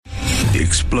The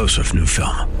explosive new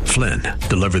film, Flynn,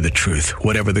 deliver the truth,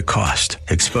 whatever the cost,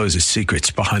 exposes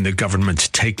secrets behind the government's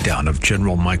takedown of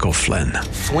General Michael Flynn.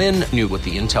 Flynn knew what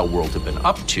the intel world had been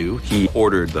up to. He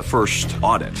ordered the first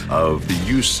audit of the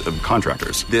use of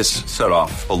contractors. This set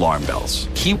off alarm bells.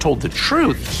 He told the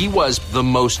truth. He was the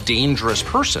most dangerous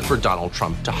person for Donald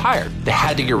Trump to hire. They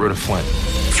had to get rid of Flynn.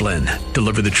 Flynn,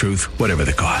 deliver the truth, whatever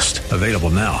the cost. Available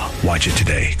now. Watch it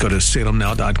today. Go to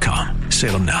salemnow.com.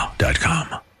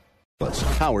 salemnow.com.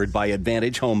 Powered by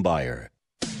Advantage Home Buyer.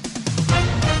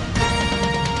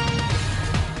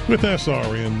 With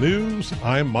SRN News,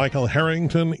 I'm Michael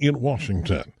Harrington in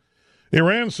Washington.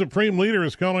 Iran's supreme leader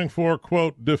is calling for,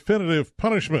 quote, definitive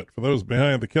punishment for those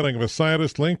behind the killing of a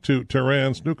scientist linked to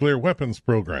Tehran's nuclear weapons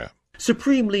program.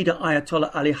 Supreme Leader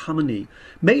Ayatollah Ali Khamenei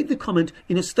made the comment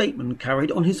in a statement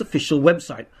carried on his official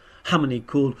website. Khamenei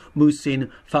called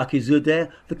Mohsen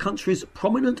Fakhrizadeh the country's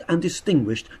prominent and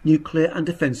distinguished nuclear and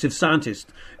defensive scientist.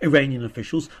 Iranian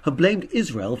officials have blamed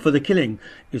Israel for the killing.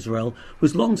 Israel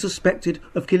was long suspected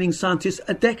of killing scientists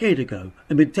a decade ago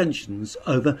amid tensions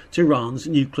over Tehran's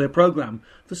nuclear program.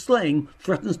 The slaying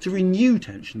threatens to renew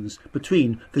tensions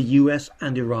between the US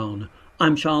and Iran.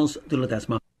 I'm Charles de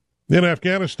Ledesma. In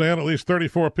Afghanistan, at least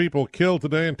 34 people killed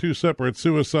today in two separate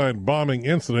suicide bombing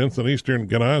incidents in eastern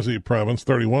Ghazni province.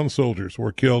 31 soldiers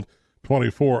were killed,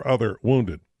 24 other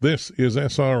wounded. This is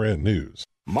SRN News.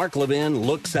 Mark Levin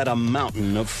looks at a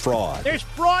mountain of fraud. There's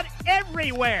fraud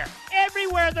everywhere.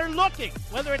 Everywhere they're looking.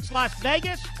 Whether it's Las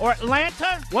Vegas or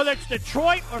Atlanta, whether it's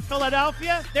Detroit or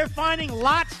Philadelphia, they're finding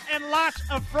lots and lots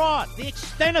of fraud. The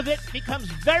extent of it becomes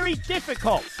very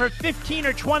difficult for 15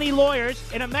 or 20 lawyers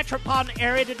in a metropolitan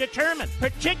area to determine,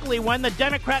 particularly when the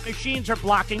Democrat machines are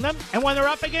blocking them and when they're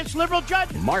up against liberal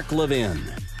judges. Mark Levin,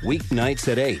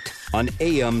 weeknights at 8 on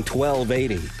AM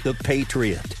 1280, The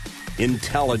Patriot.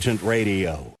 Intelligent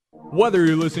radio. Whether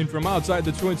you're listening from outside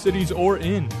the Twin Cities or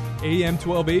in AM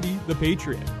 1280, The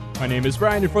Patriot. My name is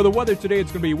Brian, and for the weather today,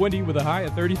 it's going to be windy with a high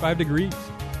of 35 degrees.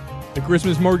 The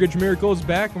Christmas Mortgage Miracle is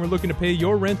back, and we're looking to pay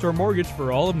your rent or mortgage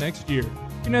for all of next year. You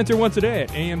can enter once a day at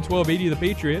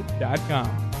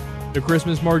am1280thepatriot.com. The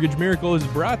Christmas Mortgage Miracle is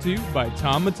brought to you by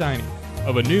Tom Matini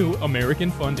of A New American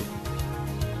Funding.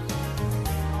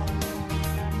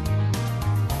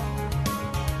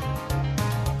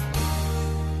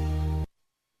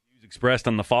 Expressed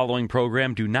on the following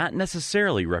program do not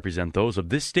necessarily represent those of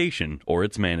this station or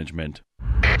its management.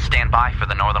 Stand by for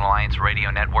the Northern Alliance Radio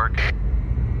Network.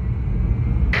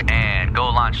 And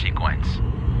go launch sequence.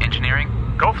 Engineering?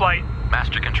 Go flight.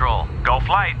 Master control? Go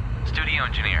flight. Studio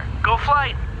engineer? Go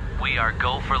flight. We are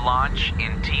go for launch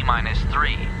in T-minus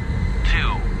 3, 2,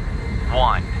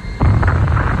 1.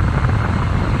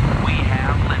 We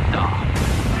have liftoff.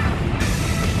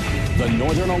 The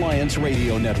Northern Alliance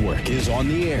Radio Network is on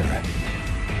the air.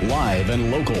 Live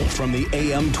and local from the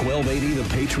AM 1280 The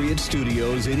Patriot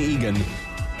Studios in Eagan,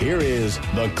 here is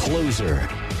the closer,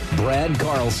 Brad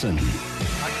Carlson.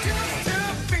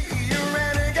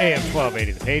 AM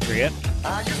 1280 The Patriot.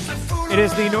 It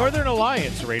is the Northern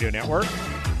Alliance Radio Network.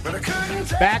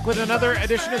 Back with another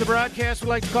edition of the broadcast we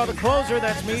like to call The Closer.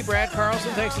 That's me, Brad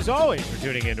Carlson. Thanks as always for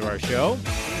tuning into our show.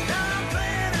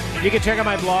 You can check out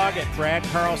my blog at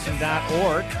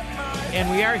bradcarlson.org. And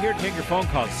we are here to take your phone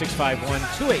calls,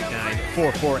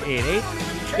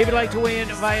 651-289-4488. If you'd like to weigh in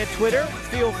via Twitter,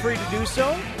 feel free to do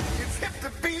so.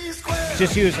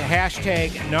 Just use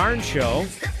hashtag NARN Show.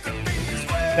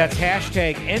 That's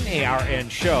hashtag NARN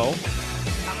Show.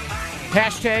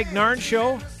 Hashtag NARN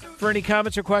Show for any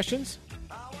comments or questions.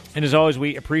 And as always,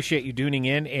 we appreciate you tuning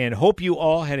in and hope you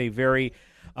all had a very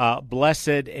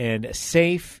blessed and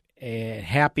safe and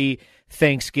happy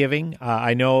Thanksgiving.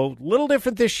 I know a little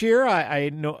different this year. I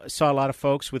saw a lot of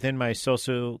folks within my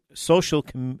social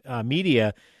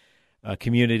media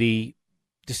community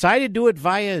decided to do it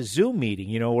via Zoom meeting,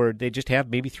 where they just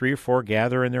have maybe 3 or 4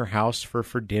 gather in their house for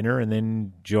dinner and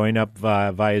then join up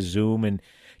via Zoom and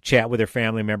chat with their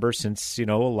family members, since, a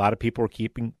lot of people were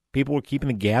keeping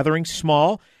the gathering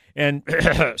small. And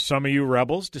some of you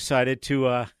rebels decided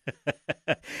to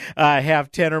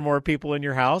have 10 or more people in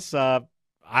your house.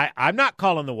 I'm not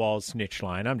calling the walls snitch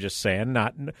line. I'm just saying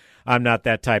I'm not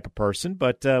that type of person.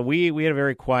 But we had a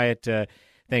very quiet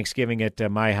Thanksgiving at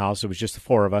my house. It was just the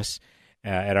 4 of us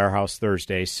at our house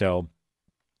Thursday. So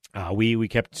we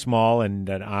kept it small and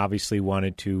obviously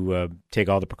wanted to take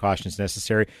all the precautions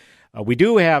necessary. We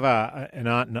do have an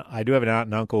aunt. I do have an aunt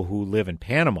and uncle who live in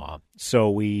Panama, so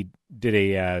we did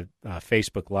a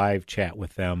Facebook Live chat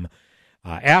with them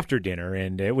after dinner,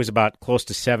 and it was about close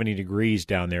to 70 degrees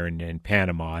down there in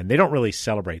Panama, and they don't really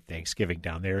celebrate Thanksgiving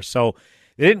down there. So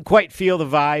they didn't quite feel the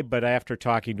vibe, but after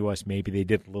talking to us, maybe they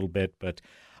did a little bit. But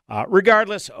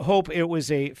regardless, hope it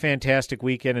was a fantastic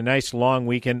weekend, a nice long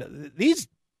weekend.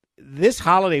 This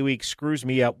holiday week screws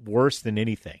me up worse than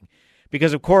anything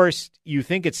because, of course, you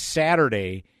think it's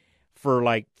Saturday for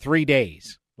like 3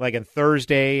 days, like on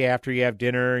Thursday after you have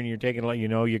dinner and you're taking,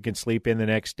 you can sleep in the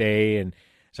next day. And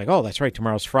it's like, oh, that's right,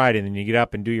 tomorrow's Friday. And then you get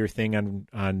up and do your thing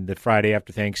on the Friday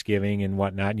after Thanksgiving and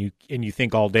whatnot. And you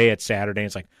think all day it's Saturday. And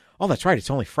it's like, oh, that's right,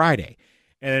 it's only Friday.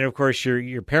 And then, of course,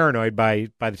 you're paranoid by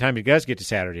the time it does get to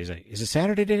Saturday. It's like, is it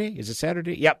Saturday today? Is it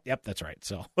Saturday? Yep, that's right.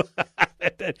 So,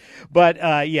 but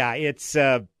it's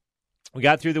we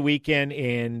got through the weekend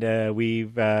and we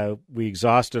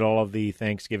exhausted all of the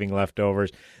Thanksgiving leftovers.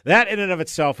 That in and of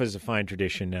itself is a fine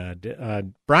tradition.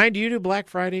 Brian, do you do Black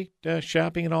Friday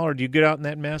shopping at all, or do you get out in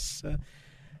that mess?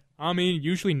 I mean,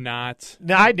 usually not.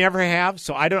 No, I never have,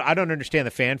 so I don't understand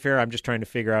the fanfare. I'm just trying to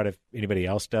figure out if anybody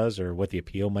else does or what the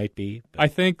appeal might be. But. I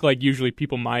think like usually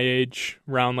people my age,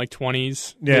 around like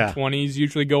 20s, mid-20s,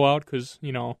 usually go out because,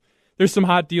 there's some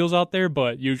hot deals out there,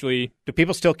 but usually... Do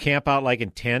people still camp out like in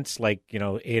tents,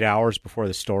 8 hours before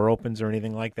the store opens or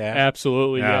anything like that?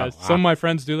 Absolutely, yeah. Some of my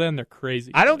friends do that, and they're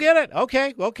crazy. I don't get it.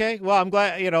 Okay. Well, I'm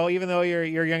glad, even though you're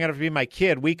young enough to be my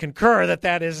kid, we concur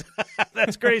that is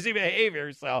that's crazy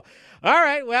behavior. So, all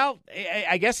right, well,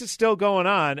 I guess it's still going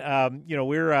on.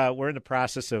 We're in the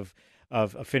process of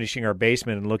finishing our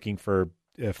basement and looking for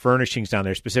furnishings down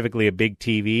there, specifically a big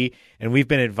TV. And we've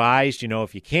been advised,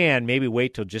 if you can, maybe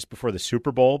wait till just before the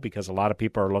Super Bowl because a lot of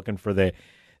people are looking for the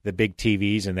big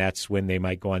TVs, and that's when they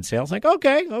might go on sale. It's like,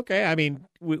 okay. I mean,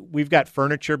 we've got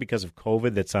furniture because of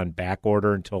COVID that's on back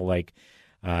order until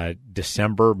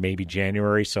December, maybe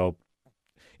January. So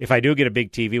if I do get a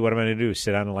big TV, what am I going to do?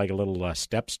 Sit on a little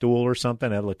step stool or something?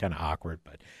 That'd look kind of awkward.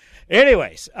 But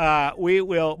anyways, we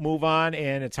will move on,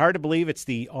 and it's hard to believe it's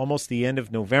almost the end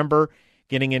of November,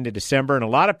 getting into December, and a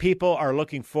lot of people are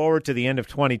looking forward to the end of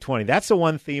 2020. That's the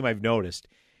one theme I've noticed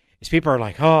is people are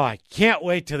like, oh, I can't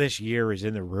wait till this year is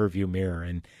in the rearview mirror.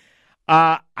 And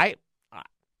I'm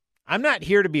not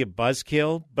here to be a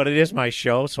buzzkill, but it is my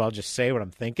show, so I'll just say what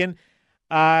I'm thinking.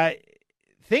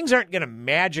 Things aren't going to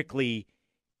magically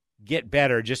get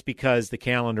better just because the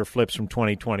calendar flips from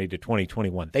 2020 to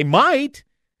 2021. They might,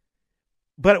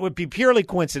 but it would be purely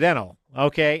coincidental.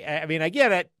 Okay, I mean, I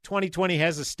get it. 2020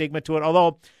 has a stigma to it,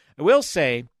 although I will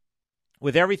say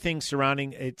with everything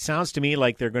surrounding, it sounds to me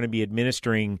like they're going to be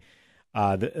administering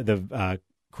the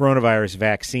coronavirus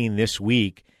vaccine this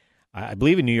week, I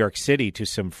believe in New York City, to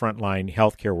some frontline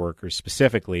healthcare workers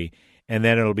specifically, and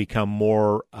then it'll become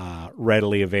more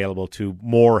readily available to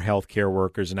more healthcare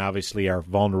workers and obviously our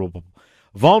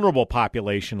vulnerable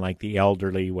population like the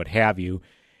elderly, what have you.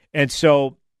 And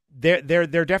so there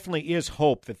definitely is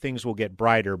hope that things will get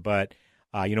brighter, but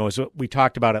as we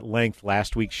talked about at length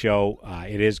last week's show,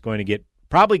 it is going to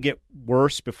probably get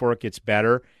worse before it gets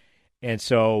better, and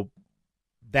so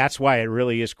that's why it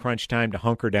really is crunch time to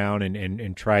hunker down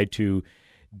and try to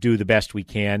do the best we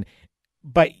can.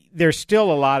 But there's still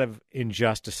a lot of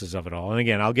injustices of it all, and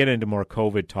again, I'll get into more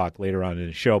COVID talk later on in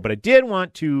the show. But I did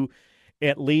want to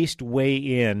at least weigh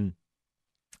in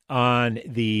on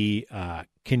the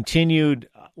continued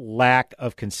lack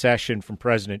of concession from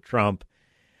President Trump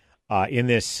in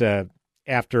this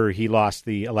after he lost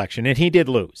the election. And he did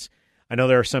lose. I know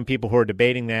there are some people who are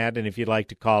debating that, and if you'd like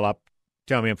to call up,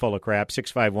 tell me I'm full of crap,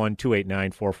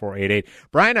 651-289-4488.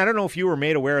 Brian, I don't know if you were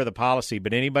made aware of the policy,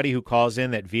 but anybody who calls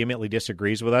in that vehemently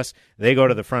disagrees with us, they go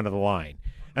to the front of the line.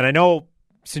 And I know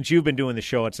since you've been doing the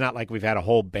show, it's not like we've had a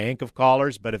whole bank of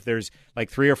callers, but if there's like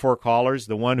 3 or 4 callers,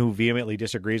 the one who vehemently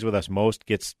disagrees with us most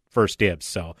gets first dibs.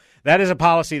 So that is a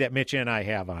policy that Mitch and I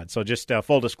have on. So just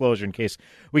full disclosure in case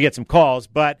we get some calls.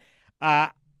 But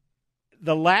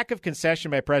the lack of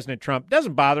concession by President Trump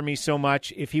doesn't bother me so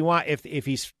much.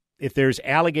 If there's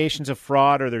allegations of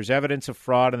fraud or there's evidence of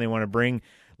fraud and they want to bring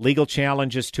legal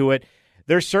challenges to it,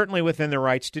 they're certainly within their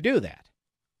rights to do that.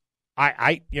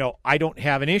 I don't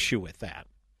have an issue with that.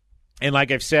 And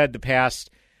like I've said the past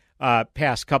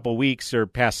couple weeks or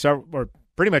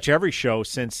pretty much every show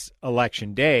since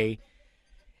Election Day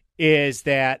is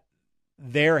that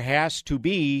they have to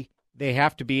be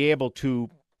able to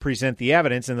present the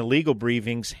evidence, and the legal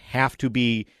briefings have to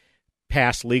be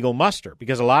past legal muster,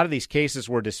 because a lot of these cases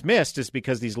were dismissed is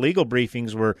because these legal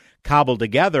briefings were cobbled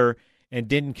together and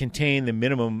didn't contain the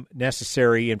minimum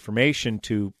necessary information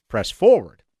to press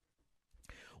forward.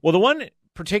 Well, the one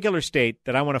particular state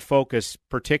that I want to focus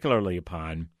particularly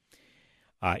upon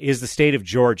is the state of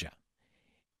Georgia,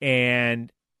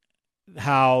 and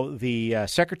how the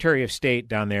Secretary of State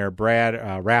down there, Brad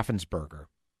Raffensperger,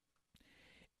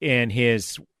 in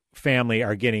his family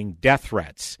are getting death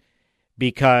threats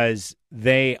because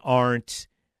they aren't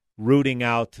rooting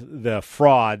out the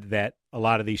fraud that a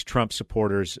lot of these Trump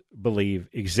supporters believe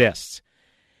exists.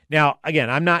 Now, again,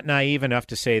 I'm not naive enough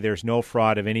to say there's no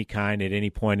fraud of any kind at any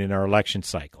point in our election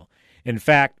cycle. In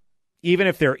fact, even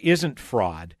if there isn't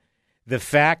fraud, the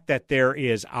fact that there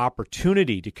is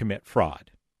opportunity to commit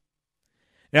fraud.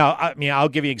 Now, I mean, I'll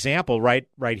give you an example right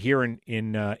here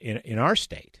in our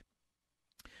state.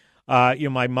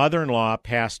 My mother-in-law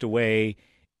passed away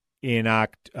in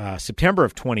September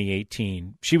of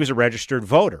 2018. She was a registered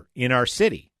voter in our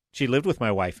city. She lived with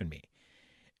my wife and me.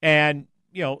 And,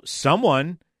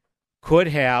 someone could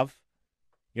have,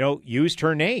 used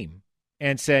her name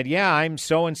and said, yeah, I'm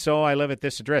so-and-so, I live at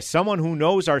this address. Someone who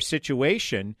knows our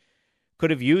situation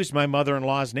could have used my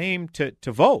mother-in-law's name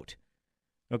to vote,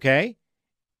 okay,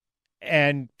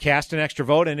 and cast an extra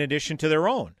vote in addition to their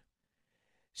own.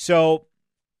 So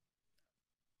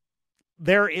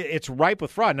it's ripe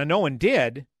with fraud. Now, no one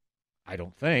did, I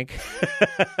don't think.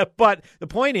 But the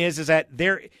point is that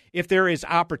if there is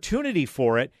opportunity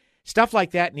for it, stuff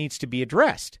like that needs to be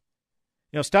addressed.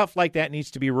 Stuff like that needs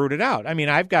to be rooted out. I mean,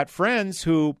 I've got friends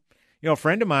who, a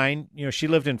friend of mine, she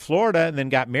lived in Florida and then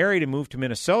got married and moved to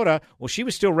Minnesota. Well, she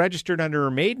was still registered under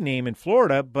her maiden name in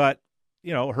Florida, but,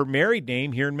 her married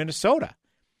name here in Minnesota.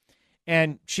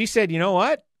 And she said, you know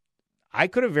what? I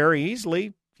could have very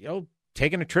easily,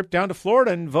 taken a trip down to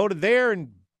Florida and voted there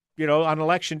and, on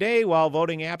election day while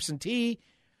voting absentee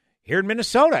here in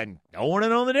Minnesota, and no one would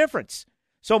have known the difference.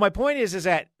 So my point is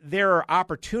that there are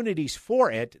opportunities for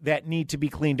it that need to be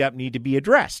cleaned up, need to be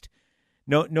addressed.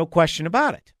 No question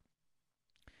about it.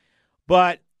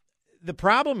 But the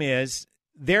problem is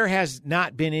there has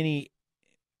not been any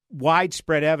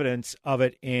widespread evidence of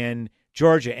it in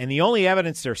Georgia. And the only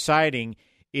evidence they're citing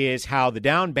is how the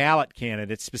down ballot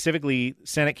candidates, specifically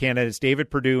Senate candidates David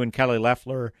Perdue and Kelly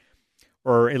Loeffler,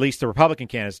 or at least the Republican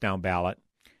candidates down ballot,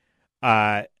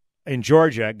 in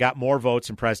Georgia got more votes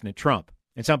than President Trump.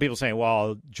 And some people saying,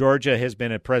 well, Georgia has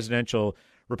been a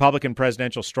Republican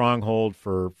presidential stronghold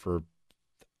for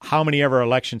how many ever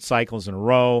election cycles in a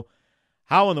row.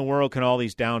 How in the world can all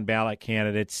these down ballot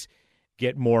candidates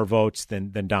get more votes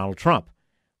than Donald Trump?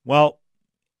 Well,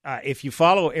 if you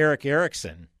follow Eric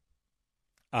Erickson,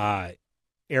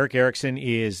 Eric Erickson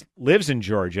lives in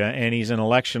Georgia, and he's an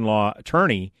election law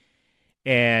attorney.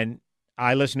 And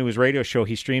I listen to his radio show.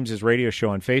 He streams his radio show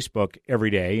on Facebook every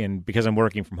day. And because I'm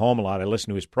working from home a lot, I listen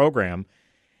to his program.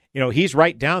 He's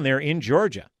right down there in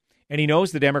Georgia, and he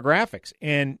knows the demographics.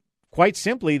 And quite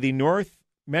simply, the North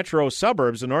Metro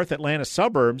suburbs, the North Atlanta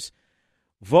suburbs,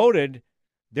 voted.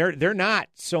 They're not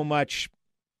so much,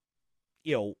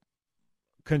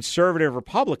 conservative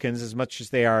Republicans as much as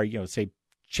they are, say,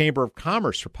 Chamber of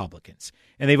Commerce Republicans.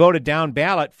 And they voted down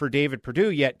ballot for David Perdue,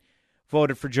 yet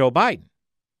voted for Joe Biden.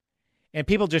 And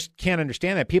people just can't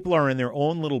understand that. People are in their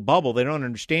own little bubble. They don't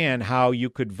understand how you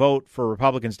could vote for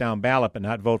Republicans down ballot but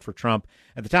not vote for Trump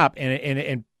at the top.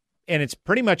 And it's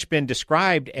pretty much been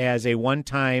described as a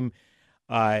one-time,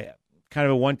 kind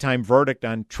of a one-time verdict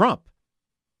on Trump.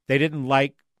 They didn't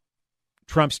like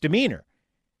Trump's demeanor.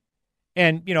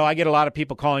 And, I get a lot of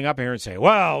people calling up here and say,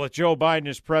 well, with Joe Biden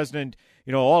as president,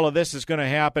 all of this is going to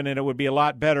happen and it would be a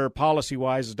lot better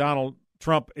policy-wise if Donald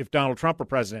Trump were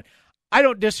president. I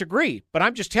don't disagree, but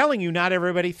I'm just telling you, not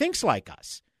everybody thinks like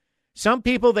us. Some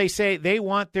people, they say they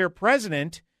want their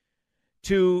president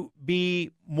to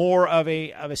be more of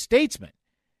a statesman,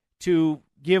 to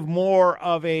give more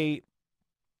of a,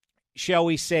 shall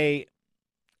we say,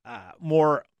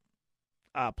 more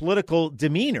political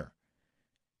demeanor.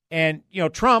 And,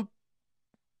 Trump,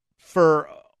 for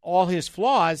all his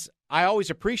flaws, I always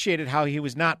appreciated how he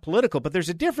was not political. But there's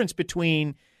a difference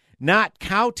between not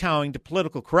kowtowing to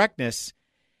political correctness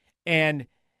and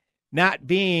not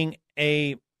being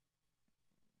a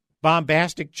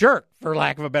bombastic jerk, for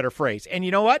lack of a better phrase. And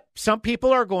you know what? Some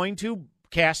people are going to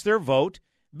cast their vote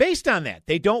based on that.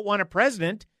 They don't want a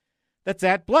president that's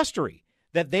that blustery,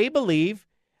 that they believe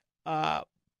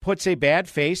puts a bad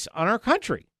face on our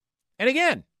country. And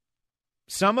again,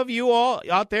 some of you all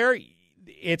out there,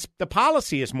 it's the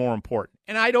policy is more important.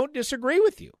 And I don't disagree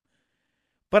with you.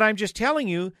 But I'm just telling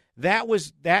you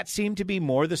that seemed to be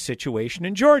more the situation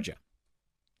in Georgia.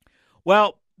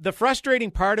 Well, the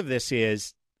frustrating part of this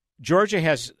is Georgia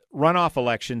has runoff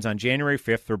elections on January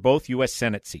 5th for both U.S.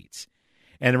 Senate seats.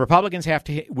 And the Republicans have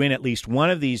to win at least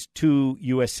one of these two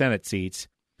U.S. Senate seats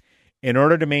in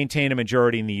order to maintain a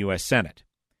majority in the U.S. Senate.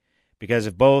 Because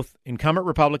if both incumbent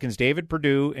Republicans David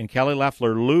Perdue and Kelly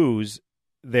Loeffler lose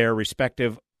their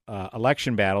respective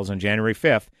election battles on January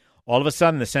 5th, all of a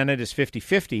sudden the Senate is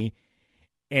 50-50,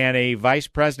 and a Vice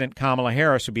President, Kamala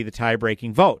Harris, would be the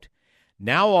tie-breaking vote.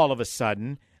 Now, all of a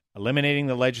sudden, eliminating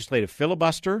the legislative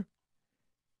filibuster,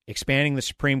 expanding the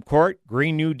Supreme Court,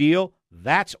 Green New Deal,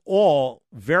 that's all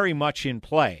very much in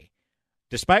play.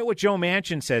 Despite what Joe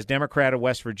Manchin says, Democrat of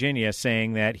West Virginia,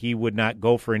 saying that he would not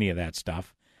go for any of that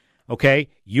stuff. Okay,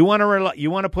 you want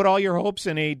to put all your hopes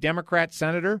in a Democrat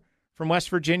senator from West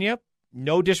Virginia?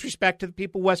 No disrespect to the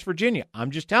people of West Virginia.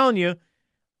 I'm just telling you,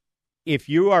 if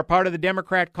you are part of the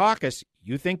Democrat caucus,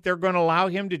 you think they're going to allow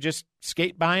him to just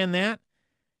skate by in that?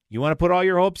 You want to put all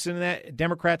your hopes in that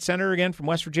Democrat senator again from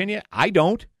West Virginia? I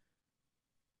don't.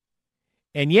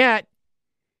 And yet,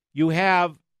 you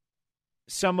have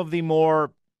some of the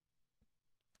more,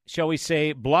 shall we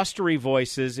say, blustery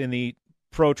voices in the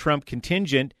pro-Trump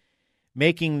contingent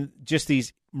making just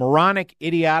these moronic,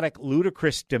 idiotic,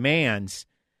 ludicrous demands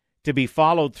to be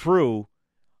followed through.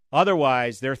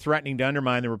 Otherwise, they're threatening to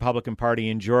undermine the Republican Party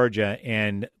in Georgia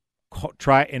and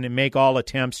try and make all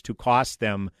attempts to cost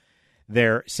them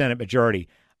their Senate majority.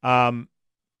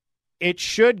 It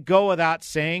should go without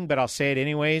saying, but I'll say it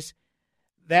anyways.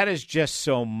 That is just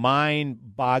so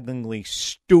mind-bogglingly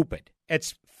stupid.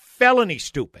 It's felony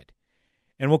stupid.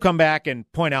 And we'll come back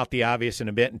and point out the obvious in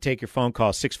a bit and take your phone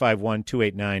call,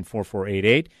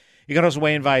 651-289-4488. You can also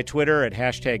weigh in via Twitter at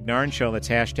hashtag Narn Show. That's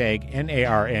hashtag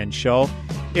NARN Show.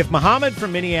 If Muhammad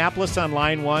from Minneapolis on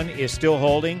line 1 is still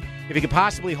holding, if he could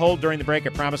possibly hold during the break, I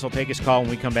promise I'll take his call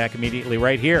when we come back immediately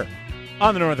right here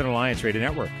on the Northern Alliance Radio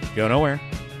Network. Go nowhere.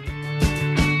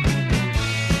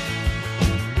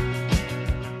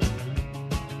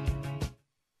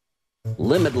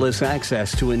 Limitless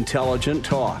access to intelligent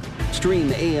talk.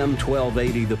 Stream AM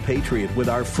 1280 The Patriot with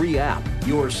our free app,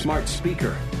 your smart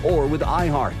speaker, or with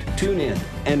iHeart, TuneIn,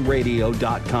 and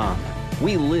radio.com.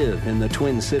 We live in the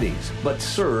Twin Cities, but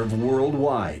serve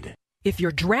worldwide. If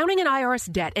you're drowning in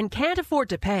IRS debt and can't afford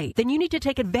to pay, then you need to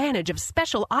take advantage of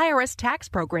special IRS tax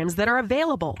programs that are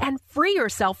available and free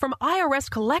yourself from IRS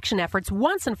collection efforts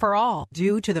once and for all.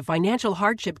 Due to the financial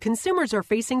hardship consumers are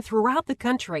facing throughout the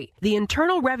country, the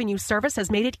Internal Revenue Service has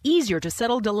made it easier to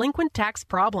settle delinquent tax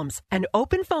problems. An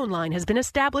open phone line has been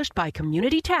established by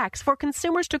Community Tax for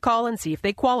consumers to call and see if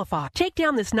they qualify. Take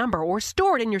down this number or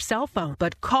store it in your cell phone,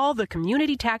 but call the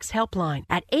Community Tax Helpline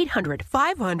at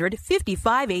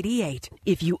 800-500-5588.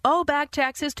 If you owe back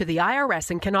taxes to the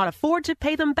IRS and cannot afford to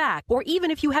pay them back, or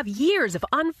even if you have years of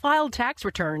unfiled tax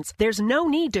returns, there's no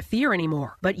need to fear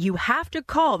anymore. But you have to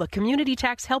call the Community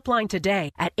Tax Helpline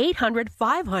today at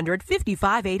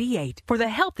 800-500-5588 for the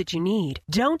help that you need.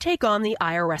 Don't take on the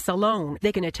IRS alone.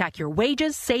 They can attack your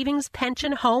wages, savings,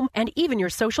 pension, home, and even your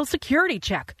Social Security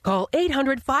check. Call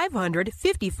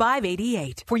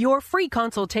 800-500-5588 for your free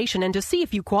consultation and to see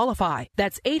if you qualify.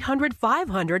 That's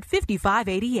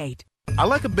 800-500-5588. I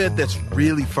like a bed that's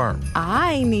really firm.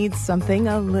 I need something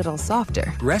a little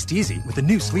softer. Rest easy. With the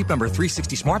new Sleep Number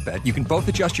 360 smart bed, you can both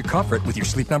adjust your comfort with your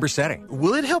Sleep Number setting.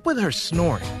 Will it help with her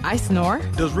snoring? I snore?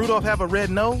 Does Rudolph have a red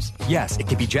nose? Yes, it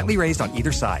can be gently raised on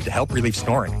either side to help relieve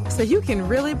snoring. So you can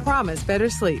really promise better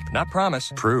sleep. Not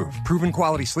promise, prove. Proven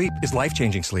quality sleep is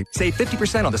life-changing sleep. Save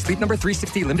 50% on the Sleep Number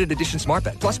 360 limited edition smart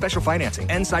bed, plus special financing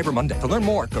and Cyber Monday. To learn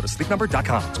more, go to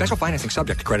sleepnumber.com. Special financing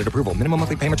subject to credit approval. Minimum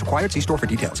monthly payments required. See store for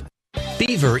details.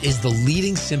 Fever is the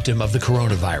leading symptom of the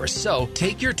coronavirus, so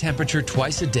take your temperature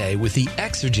twice a day with the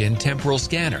Exergen temporal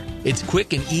scanner. It's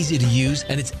quick and easy to use,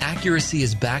 and its accuracy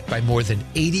is backed by more than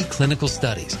 80 clinical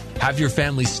studies. Have your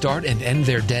family start and end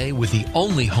their day with the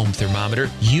only home thermometer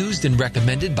used and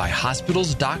recommended by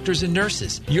hospitals, doctors, and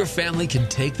nurses. Your family can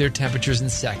take their temperatures in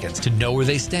seconds to know where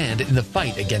they stand in the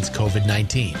fight against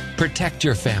COVID-19. Protect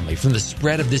your family from the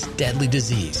spread of this deadly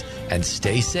disease and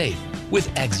stay safe with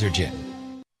Exergen.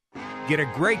 Get a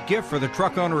great gift for the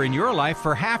truck owner in your life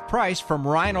for half price from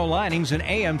Rhino Linings and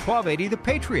AM 1280 The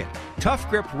Patriot. Tough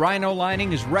Grip Rhino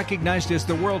Lining is recognized as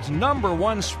the world's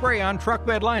 #1 spray-on truck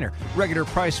bed liner. Regular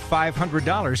price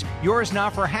 $500. Yours now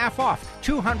for half off,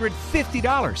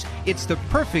 $250. It's the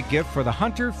perfect gift for the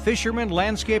hunter, fisherman,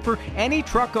 landscaper, any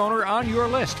truck owner on your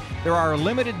list. There are a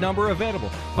limited number available.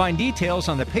 Find details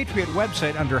on the Patriot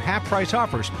website under half price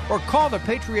offers or call the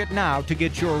Patriot now to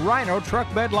get your Rhino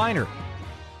truck bed liner.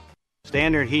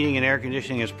 Standard Heating and Air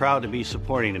Conditioning is proud to be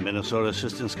supporting the Minnesota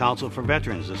Assistance Council for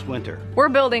Veterans this winter. We're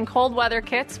building cold weather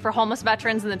kits for homeless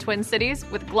veterans in the Twin Cities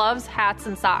with gloves, hats,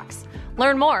 and socks.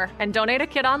 Learn more and donate a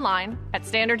kit online at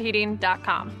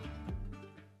standardheating.com.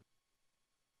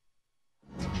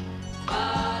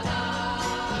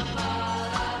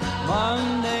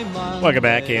 Welcome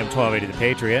back, AM 1280 The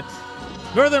Patriot,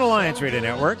 Northern Alliance Radio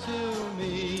Network.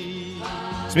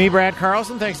 It's me, Brad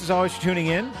Carlson. Thanks as always for tuning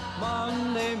in.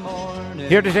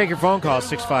 Here to take your phone call,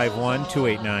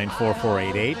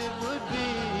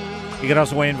 651-289-4488. You can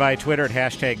also weigh in via Twitter at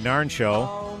hashtag Narn Show.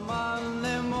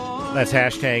 That's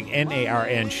hashtag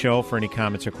NARN Show for any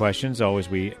comments or questions. Always,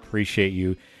 we appreciate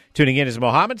you tuning in. Is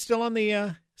Mohammed still on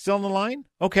the line?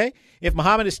 Okay. If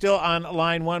Mohammed is still on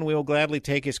line one, we will gladly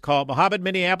take his call. Mohammed,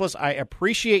 Minneapolis, I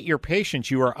appreciate your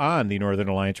patience. You are on the Northern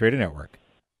Alliance Radio Network.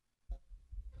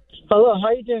 Hello, how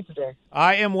are you doing today?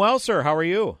 I am well, sir. How are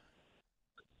you?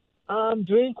 I'm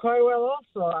doing quite well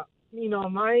also.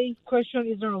 My question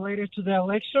isn't related to the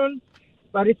election,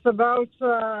 but it's about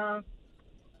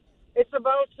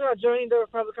joining the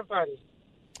Republican Party.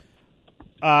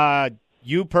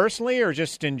 You personally, or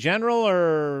just in general,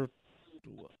 or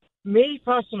me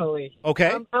personally?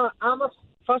 Okay.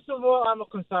 First of all, I'm a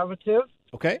conservative.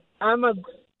 Okay. I'm an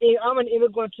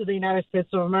immigrant to the United States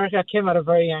of America. I came at a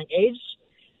very young age,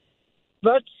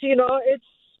 but it's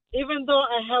even though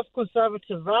I have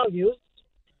conservative values,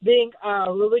 being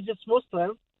a religious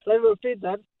Muslim. Let me repeat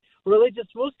that: religious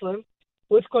Muslim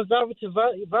with conservative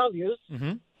values.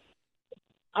 Mm-hmm.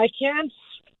 I can't.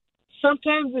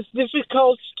 Sometimes it's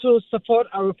difficult to support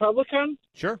a Republican.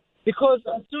 Sure. Because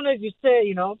as soon as you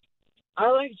say, I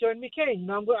like John McCain,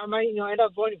 I might, end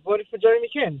up voting for John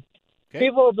McCain. Okay.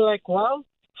 People will be like, well,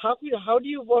 how do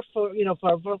you vote for a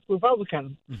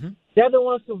Republican? Mm-hmm. They're the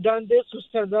ones who've done this, who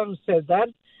said that, who said that.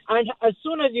 And as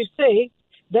soon as you say,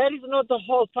 that is not the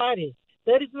whole party.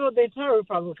 That is not the entire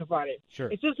Republican Party. Sure.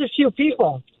 It's just a few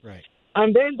people. Right.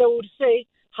 And then they would say,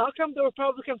 how come the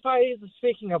Republican Party isn't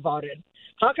speaking about it?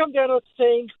 How come they're not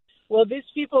saying, well, these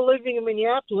people living in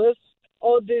Minneapolis,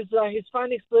 or these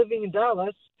Hispanics living in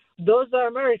Dallas, those are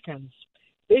Americans.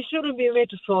 They shouldn't be made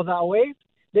to feel that way.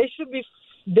 They should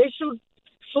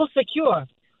feel secure,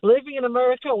 living in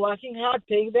America, working hard,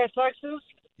 paying their taxes.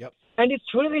 Yep. And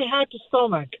it's really hard to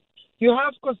stomach. You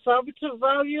have conservative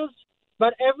values,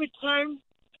 but every time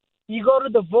you go to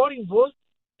the voting booth,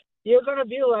 you're going to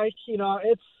be like,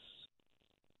 it's,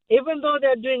 even though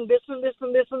they're doing this and this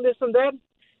and this and this and that,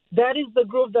 that is the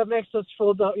group that makes us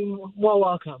feel more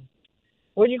welcome.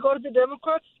 When you go to the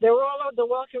Democrats, they're all out the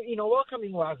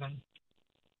welcoming wagon.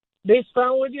 They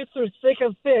stand with you through thick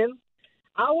and thin.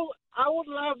 I would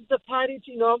love the party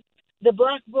to, the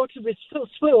black vote to be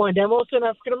split one day. I'm also an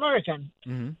African American.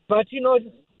 Mm-hmm. But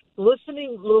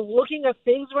looking at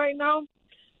things right now,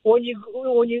 when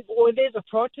there's a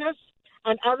protest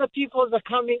and other people are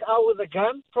coming out with a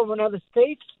gun from another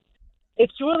state,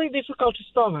 it's really difficult to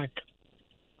stomach.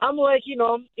 I'm like,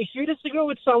 if you disagree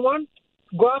with someone,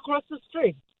 go across the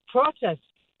street, protest,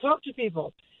 talk to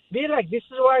people, be like, this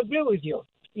is where I agree with you.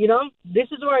 This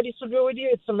is where I disagree with you.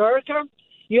 It's America.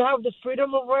 You have the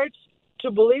freedom of rights to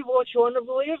believe what you want to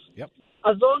believe. Yep.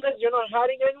 As long as you're not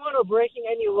hurting anyone or breaking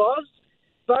any laws.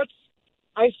 But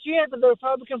I fear that the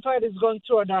Republican Party is going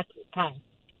through a dark time.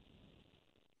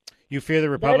 You fear the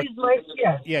Republican? That is my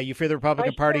fear. Yeah, you fear the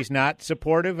Republican Party's not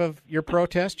supportive of your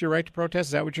protest, your right to protest?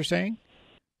 Is that what you're saying?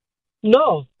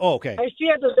 No. Oh, okay. I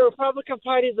fear that the Republican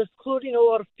Party is excluding a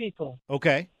lot of people.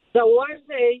 Okay. That one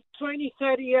day, 20,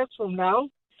 30 years from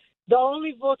now, the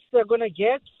only votes they're going to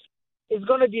get is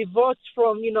going to be votes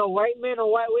from, white men or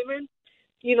white women,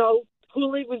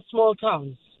 who live in small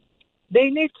towns. They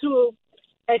need to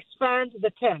expand the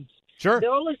tent. Sure.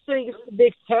 They're always saying it's a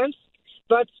big tent,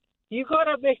 but you got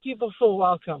to make people feel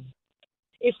welcome.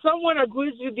 If someone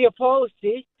agrees with your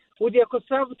policy, with your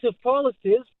conservative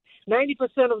policies,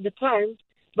 90% of the time,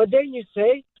 but then you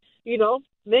say,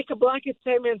 make a blanket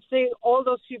statement saying all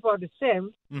those people are the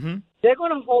same, mm-hmm. They're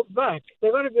going to hold back.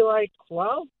 They're going to be like,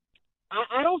 well,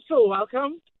 I don't feel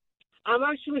welcome. I'm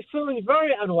actually feeling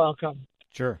very unwelcome.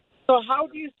 Sure. So how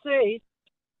do you say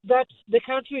that the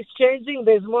country is changing?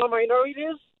 There's more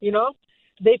minorities,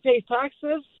 they pay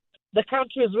taxes. The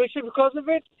country is richer because of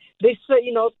it. They say,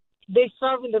 they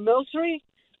serve in the military.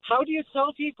 How do you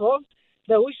tell people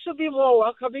that we should be more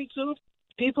welcoming to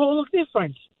people who look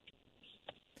different?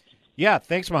 Yeah,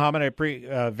 thanks, Mohammed.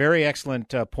 Very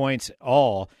excellent points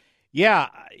all. Yeah,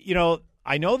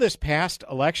 I know this past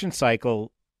election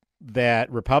cycle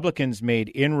that Republicans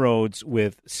made inroads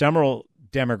with several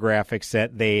demographics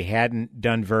that they hadn't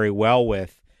done very well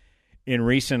with in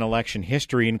recent election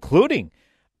history, including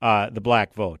the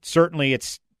black vote. Certainly,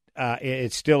 it's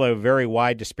still a very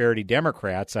wide disparity,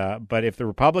 Democrats. But if the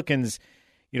Republicans,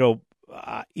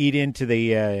 eat into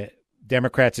the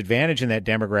Democrats' advantage in that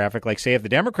demographic, like say if the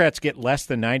Democrats get less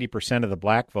than 90% of the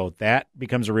black vote, that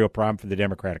becomes a real problem for the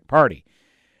Democratic Party.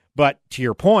 But to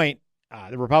your point,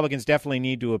 the Republicans definitely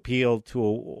need to appeal to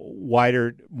a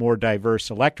wider, more diverse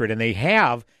electorate, and they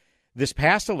have this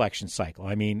past election cycle.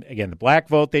 I mean, again, the black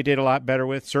vote they did a lot better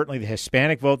with. Certainly the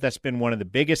Hispanic vote, that's been one of the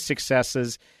biggest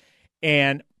successes.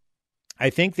 And I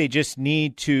think they just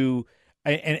need to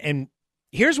and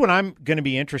here's what I'm going to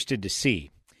be interested to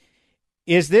see.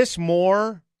 Is this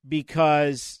more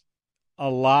because a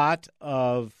lot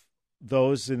of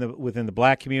those within the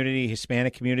black community,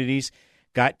 Hispanic communities,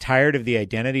 got tired of the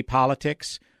identity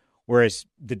politics, whereas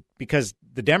because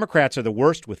the Democrats are the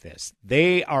worst with this.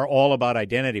 They are all about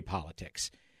identity politics.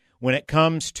 When it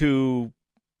comes to,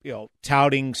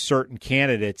 touting certain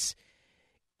candidates,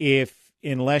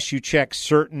 unless you check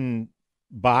certain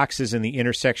boxes in the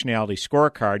intersectionality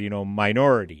scorecard,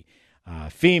 minority,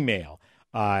 female,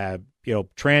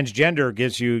 transgender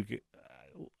gives you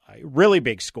a really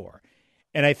big score.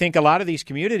 And I think a lot of these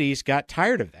communities got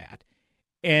tired of that.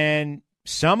 And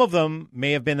some of them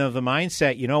may have been of the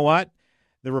mindset, you know what?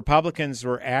 The Republicans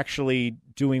were actually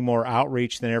doing more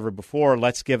outreach than ever before.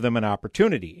 Let's give them an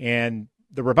opportunity. And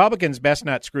the Republicans best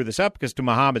not screw this up, because to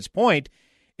Mohammed's point,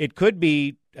 it could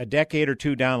be a decade or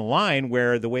two down the line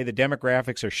where the way the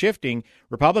demographics are shifting,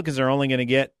 Republicans are only going to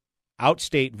get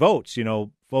outstate votes,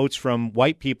 votes from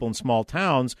white people in small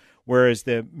towns, whereas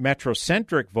the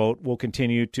metrocentric vote will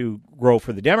continue to grow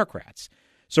for the Democrats.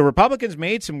 So Republicans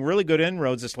made some really good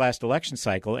inroads this last election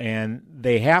cycle, and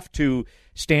they have to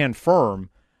stand firm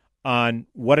on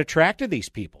what attracted these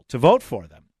people to vote for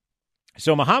them.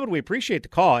 So, Mohammed, we appreciate the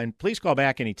call, and please call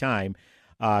back anytime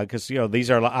because, these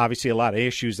are obviously a lot of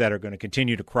issues that are going to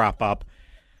continue to crop up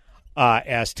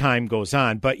as time goes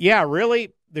on. But, yeah,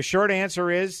 really, the short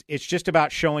answer is it's just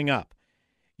about showing up.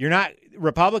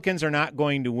 Republicans are not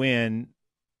going to win,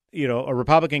 a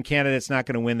Republican candidate's not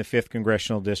going to win the 5th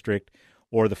Congressional District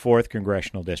or the 4th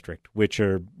Congressional District, which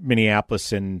are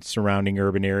Minneapolis and surrounding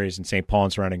urban areas and St. Paul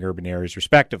and surrounding urban areas,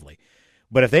 respectively.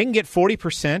 But if they can get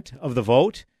 40% of the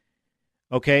vote,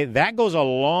 okay, that goes a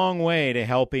long way to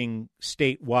helping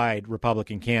statewide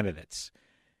Republican candidates.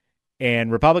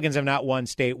 And Republicans have not won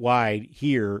statewide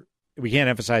here. We can't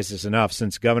emphasize this enough,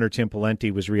 since Governor Tim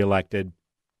Pawlenty was reelected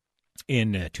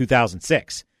in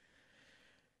 2006.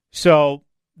 So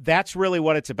that's really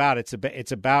what it's about.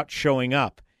 It's about showing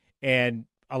up. And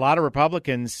a lot of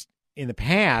Republicans in the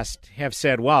past have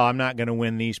said, well, I'm not going to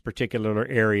win these particular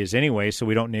areas anyway, so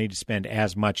we don't need to spend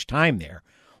as much time there.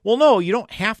 Well, no, you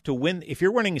don't have to win. If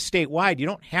you're winning statewide, you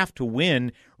don't have to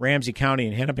win Ramsey County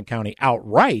and Hennepin County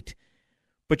outright,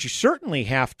 but you certainly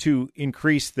have to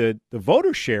increase the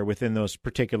voter share within those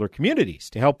particular communities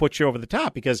to help put you over the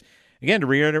top. Because, again, to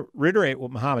reiterate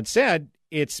what Mohammed said,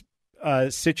 it's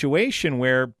a situation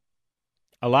where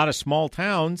a lot of small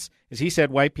towns, as he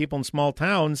said, white people in small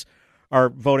towns are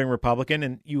voting Republican,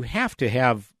 and you have to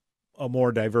have a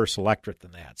more diverse electorate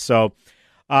than that. So,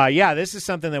 this is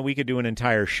something that we could do an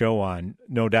entire show on,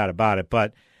 no doubt about it.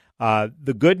 But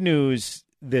the good news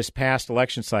this past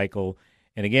election cycle,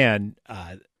 and again,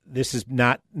 this is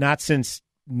not since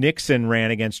Nixon ran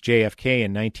against JFK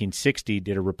in 1960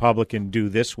 did a Republican do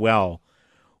this well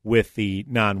with the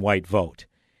non-white vote.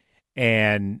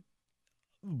 And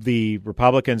the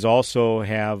Republicans also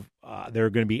have, there are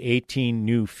going to be 18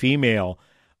 new female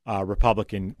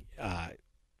Republican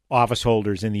office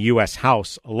holders in the U.S.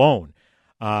 House alone.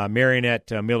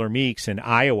 Marionette Miller Meeks in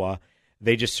Iowa,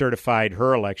 they just certified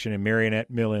her election in Marionette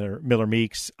Miller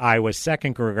Meeks, Iowa's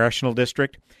 2nd Congressional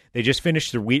District. They just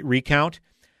finished the recount.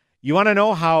 You want to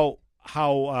know how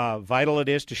vital it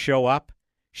is to show up?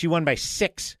 She won by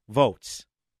 6 votes.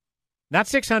 Not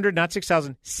 600, not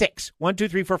 6,000, 6. 1, 2,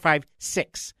 3, 4, 5,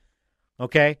 6.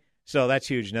 Okay? So that's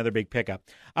huge. Another big pickup.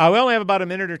 We only have about a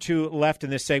minute or two left in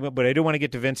this segment, but I do want to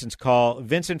get to Vincent's call.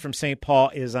 Vincent from St. Paul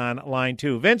is on line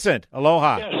 2. Vincent,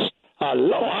 aloha. Yes,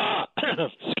 aloha.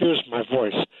 Excuse my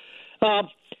voice.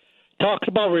 Talking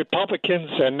about Republicans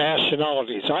and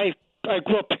nationalities. I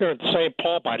grew up here in St.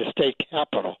 Paul by the state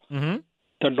capitol,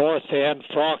 the North End,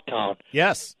 Frogtown.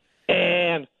 Yes.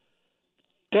 And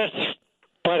that's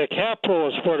by the Capitol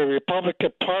is where the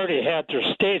Republican Party had their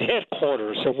state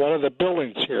headquarters in one of the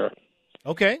buildings here.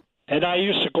 Okay. And I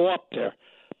used to go up there.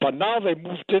 But now they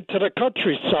moved into the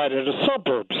countryside and the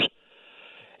suburbs.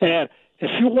 And if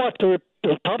you want the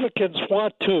Republicans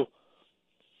want to,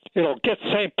 get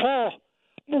St. Paul,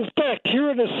 move back here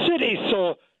in the city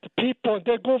so the people,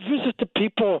 they go visit the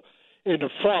people in the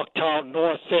Frogtown,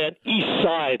 North End, East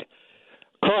Side,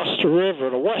 across the river,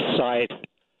 the West Side.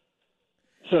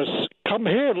 Just come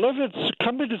here,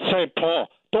 come into St. Paul.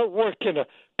 Don't work in the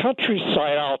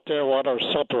countryside out there on our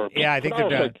suburbs. Yeah, I think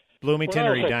they're Bloomington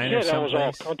or Edina someplace. That was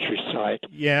all countryside.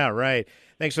 Yeah, right.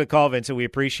 Thanks for the call, Vincent. We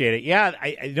appreciate it. Yeah,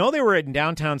 I know they were in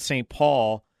downtown St.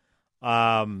 Paul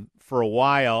for for a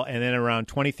while, and then around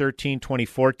 2013,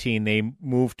 2014,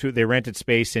 they rented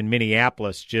space in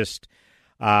Minneapolis, just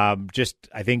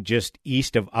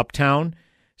east of Uptown.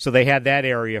 So they had that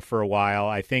area for a while,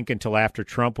 I think, until after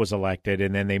Trump was elected,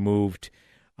 and then they moved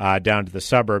down to the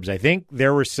suburbs. I think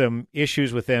there were some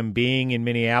issues with them being in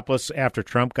Minneapolis after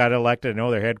Trump got elected. I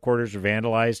know their headquarters were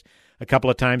vandalized a couple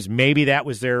of times. Maybe that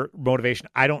was their motivation.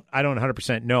 I don't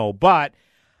 100% know, but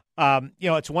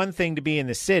it's one thing to be in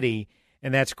the city,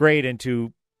 and that's great, and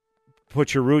to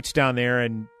put your roots down there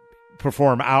and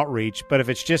perform outreach. But if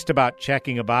it's just about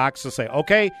checking a box, they'll say,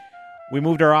 okay, we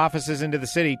moved our offices into the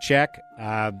city, check.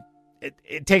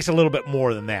 It takes a little bit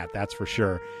more than that, that's for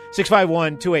sure.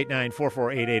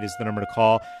 651-289-4488 is the number to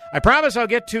call. I promise I'll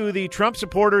get to the Trump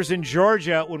supporters in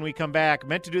Georgia when we come back.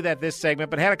 Meant to do that this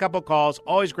segment, but had a couple calls.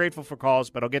 Always grateful for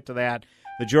calls, but I'll get to that,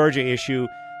 the Georgia issue.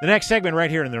 The next segment right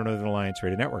here in the Northern Alliance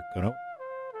Radio Network. Go no.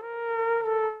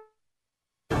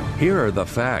 Here are the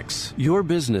facts. Your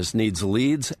business needs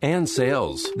leads and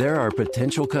sales. There are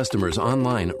potential customers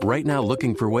online right now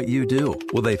looking for what you do.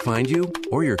 Will they find you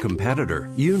or your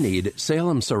competitor? You need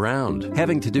Salem Surround.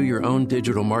 Having to do your own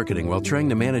digital marketing while trying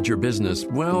to manage your business,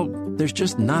 well, there's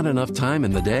just not enough time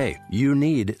in the day. You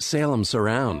need Salem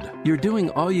Surround. You're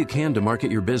doing all you can to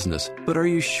market your business, but are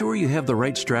you sure you have the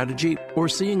right strategy or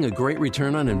seeing a great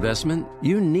return on investment?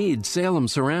 You need Salem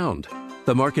Surround.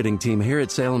 The marketing team here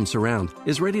at Salem Surround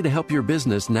is ready to help your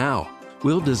business now.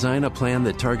 We'll design a plan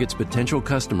that targets potential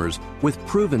customers with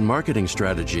proven marketing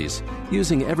strategies,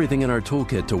 using everything in our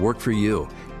toolkit to work for you.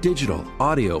 Digital,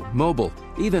 audio, mobile,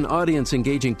 even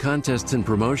audience-engaging contests and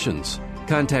promotions.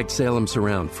 Contact Salem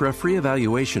Surround for a free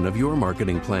evaluation of your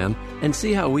marketing plan and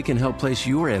see how we can help place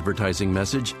your advertising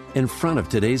message in front of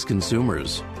today's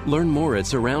consumers. Learn more at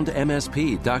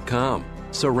surroundmsp.com.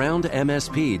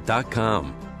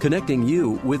 surroundmsp.com. Connecting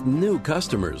you with new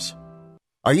customers.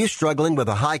 Are you struggling with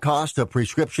the high cost of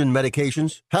prescription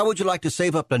medications? How would you like to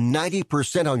save up to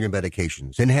 90% on your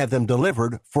medications and have them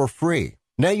delivered for free?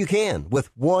 Now you can with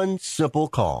one simple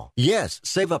call. Yes,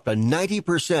 save up to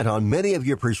 90% on many of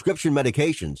your prescription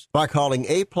medications by calling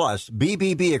A-plus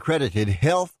BBB accredited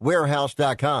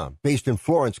healthwarehouse.com, based in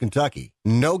Florence, Kentucky.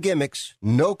 No gimmicks,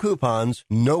 no coupons,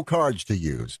 no cards to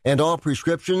use. And all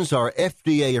prescriptions are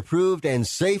FDA approved and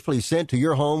safely sent to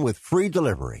your home with free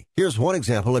delivery. Here's one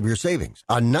example of your savings.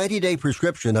 A 90-day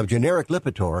prescription of generic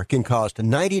Lipitor can cost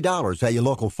 $90 at your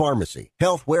local pharmacy.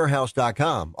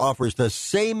 Healthwarehouse.com offers the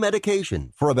same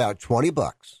medication for about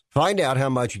 $20. Find out how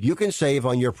much you can save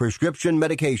on your prescription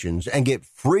medications and get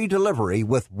free delivery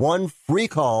with one free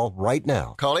call right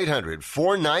now. Call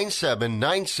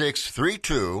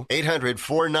 800-497-9632.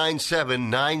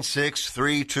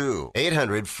 800-497-9632.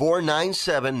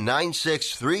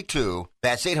 800-497-9632.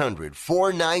 That's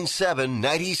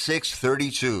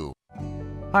 800-497-9632.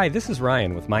 Hi, this is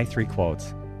Ryan with My Three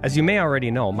Quotes. As you may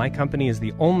already know, my company is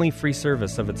the only free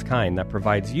service of its kind that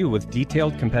provides you with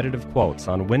detailed competitive quotes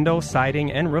on window,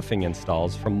 siding, and roofing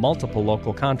installs from multiple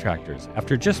local contractors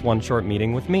after just one short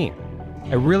meeting with me.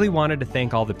 I really wanted to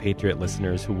thank all the Patriot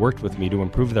listeners who worked with me to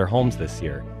improve their homes this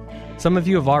year. Some of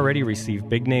you have already received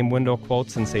big-name window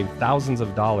quotes and saved thousands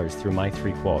of dollars through My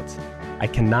Three Quotes. I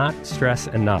cannot stress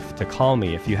enough to call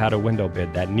me if you had a window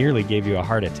bid that nearly gave you a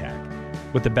heart attack.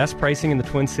 With the best pricing in the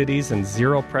Twin Cities and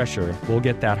zero pressure, we'll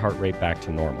get that heart rate back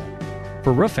to normal.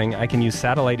 For roofing, I can use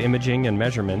satellite imaging and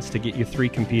measurements to get you 3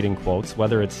 competing quotes,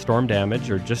 whether it's storm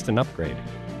damage or just an upgrade.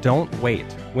 Don't wait.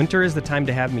 Winter is the time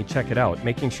to have me check it out,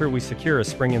 making sure we secure a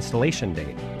spring installation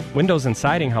date. Windows and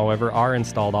siding, however, are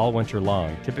installed all winter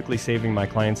long, typically saving my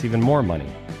clients even more money.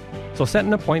 So set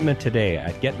an appointment today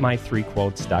at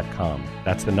getmy3quotes.com.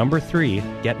 That's the number 3,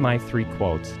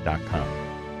 getmy3quotes.com.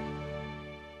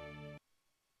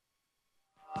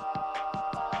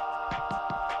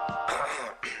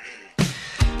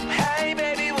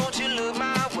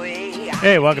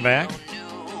 Hey, welcome back.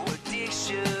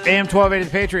 AM 1280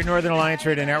 The Patriot Northern Alliance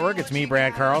Radio Network. It's me,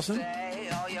 Brad Carlson.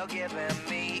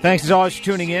 Thanks as always for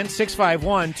tuning in.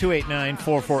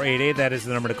 651-289-4488. That is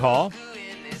the number to call.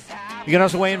 You can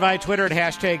also weigh in via Twitter at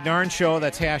hashtag NARN Show.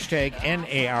 That's hashtag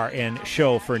NARN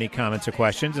Show for any comments or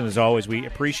questions. And as always, we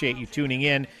appreciate you tuning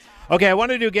in. Okay, I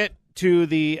wanted to get to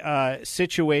the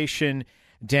situation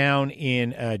down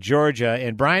in Georgia.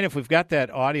 And Brian, if we've got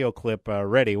that audio clip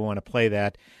ready, we want to play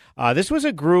that. This was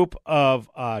a group of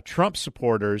Trump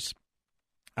supporters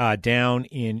down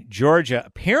in Georgia,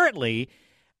 apparently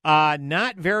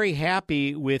not very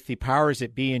happy with the powers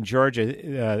that be in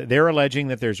Georgia. They're alleging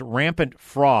that there's rampant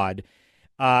fraud,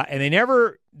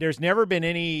 and there's never been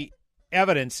any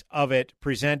evidence of it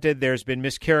presented. There's been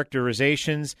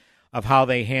mischaracterizations of how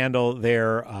they handle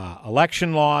their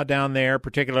election law down there,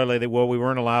 particularly we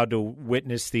weren't allowed to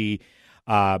witness the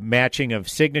matching of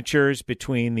signatures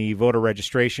between the voter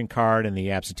registration card and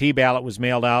the absentee ballot was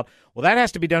mailed out. Well, that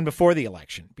has to be done before the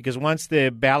election, because once the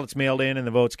ballot's mailed in and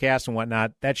the votes cast and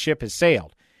whatnot, that ship has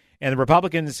sailed. And the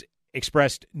Republicans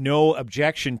expressed no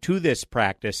objection to this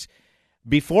practice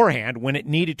beforehand when it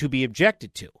needed to be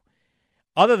objected to.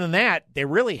 Other than that, they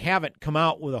really haven't come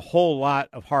out with a whole lot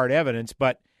of hard evidence,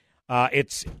 but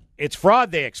it's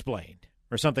fraud, they explained,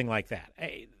 or something like that.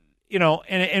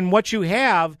 And what you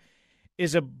have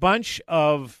is a bunch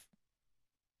of,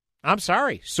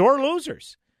 sore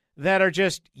losers that are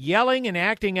just yelling and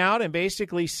acting out and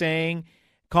basically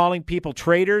calling people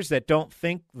traitors that don't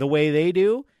think the way they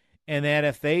do, and that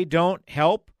if they don't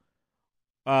help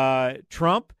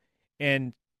Trump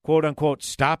and, quote-unquote,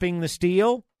 stopping the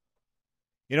steal,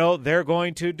 they're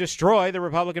going to destroy the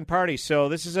Republican Party. So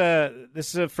this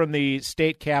is from the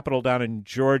state capitol down in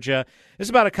Georgia. This is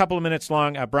about a couple of minutes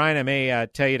long. Brian, I may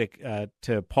tell you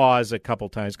to pause a couple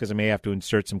times because I may have to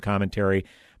insert some commentary.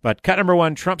 But cut number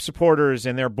 1, Trump supporters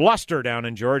and their bluster down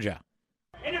in Georgia.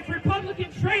 And if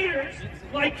Republican traitors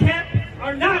like Kemp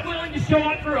are not willing to show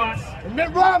up for us, and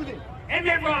Mitt Romney, and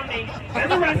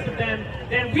the rest of them,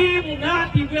 then we will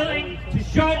not be willing to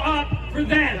show up for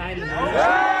them.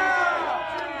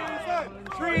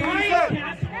 Brian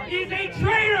Kemp is a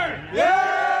traitor.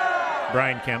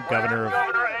 Brian Kemp, governor of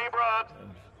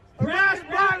Brad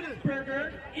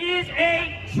Raffensperger is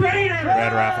a traitor.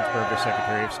 Brad Raffensperger,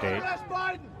 Secretary of State.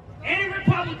 Any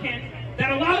Republican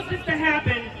that allows this to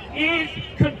happen is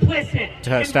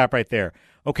complicit. Stop right there.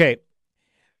 Okay.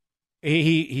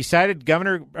 He cited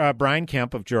Governor Brian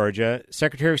Kemp of Georgia,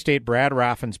 Secretary of State Brad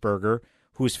Raffensperger,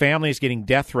 whose family is getting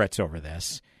death threats over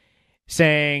this,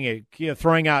 saying,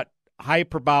 throwing out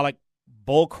hyperbolic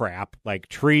bullcrap like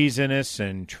treasonous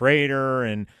and traitor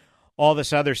and all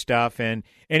this other stuff, and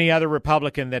any other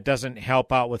Republican that doesn't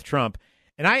help out with Trump.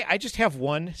 And I just have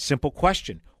one simple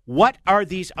question. What are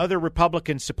these other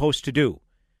Republicans supposed to do?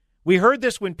 We heard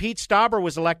this when Pete Stauber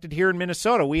was elected here in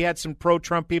Minnesota. We had some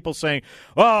pro-Trump people saying,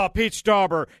 Pete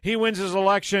Stauber, he wins his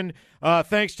election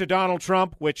thanks to Donald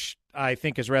Trump, which I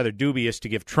think is rather dubious to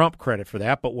give Trump credit for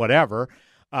that, but whatever,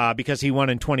 because he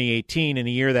won in 2018 in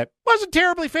a year that wasn't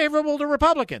terribly favorable to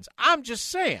Republicans. I'm just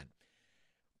saying.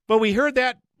 But we heard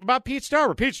that about Pete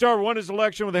Stauber. Pete Stauber won his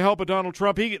election with the help of Donald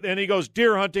Trump. He goes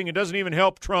deer hunting and doesn't even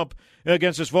help Trump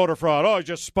against this voter fraud. He's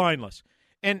just spineless.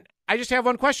 And I just have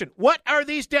one question. What are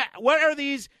these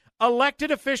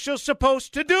elected officials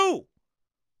supposed to do?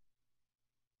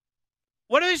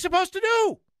 What are they supposed to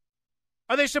do?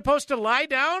 Are they supposed to lie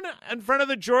down in front of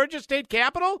the Georgia state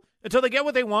capitol until they get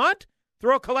what they want?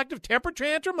 Throw a collective temper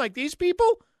tantrum like these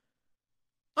people?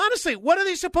 Honestly, what are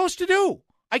they supposed to do?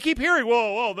 I keep hearing,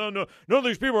 none of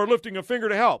these people are lifting a finger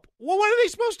to help. Well, what are they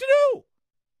supposed to do?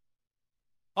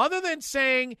 Other than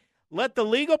saying, let the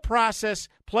legal process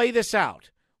play this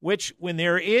out, which when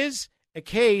there is a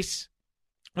case,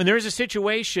 when there is a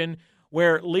situation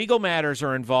where legal matters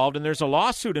are involved and there's a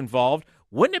lawsuit involved,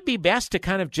 wouldn't it be best to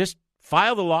kind of just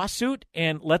file the lawsuit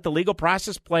and let the legal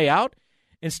process play out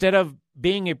instead of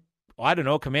being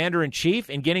commander-in-chief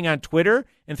and getting on Twitter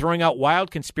and throwing out wild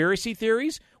conspiracy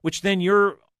theories, which then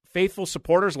your faithful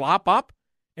supporters lop up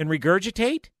and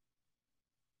regurgitate?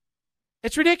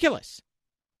 It's ridiculous.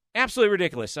 Absolutely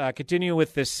ridiculous. Continue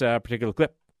with this particular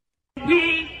clip.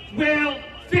 We will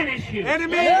finish you.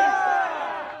 Enemy!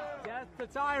 Death to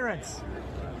tyrants.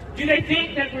 Do they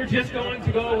think that we're just going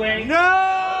to go away? No!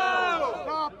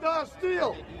 Stop the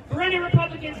steal! For any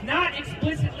Republicans not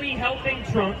explicitly helping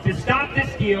Trump to stop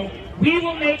this deal, we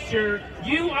will make sure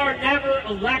you are never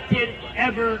elected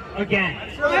ever again.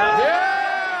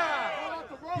 Yeah!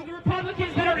 To the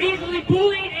Republicans that are easily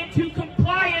bullied into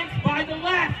compliance by the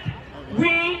left,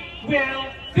 we will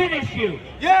finish you.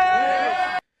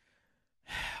 Yeah!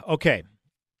 Okay.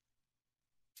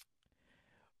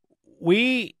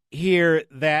 We hear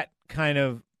that kind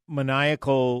of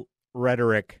maniacal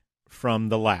rhetoric from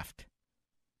the left,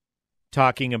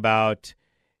 talking about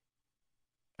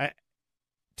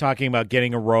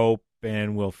getting a rope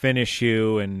and we'll finish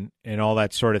you and all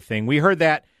that sort of thing. We heard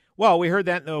that. Well, we heard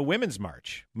that in the Women's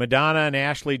March. Madonna and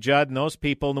Ashley Judd and those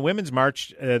people in the Women's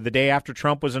March the day after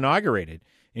Trump was inaugurated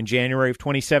in January of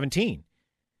 2017.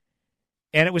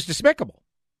 And it was despicable.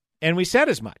 And we said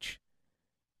as much.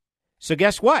 So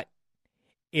guess what?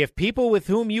 If people with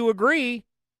whom you agree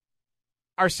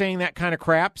are saying that kind of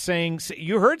crap,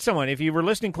 you heard someone, if you were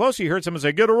listening closely, you heard someone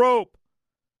say, get a rope,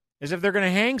 as if they're going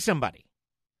to hang somebody.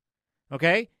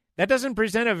 Okay? That doesn't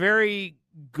present a very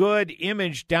good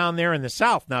image down there in the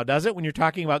South now, does it, when you're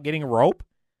talking about getting a rope?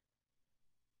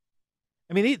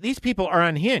 I mean, these people are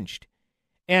unhinged.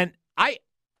 And I'm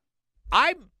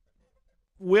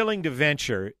willing to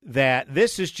venture that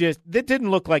that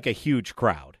didn't look like a huge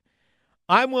crowd.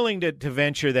 I'm willing to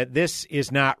venture that this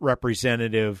is not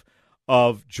representative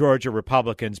of Georgia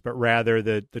Republicans, but rather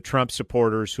the Trump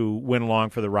supporters who went along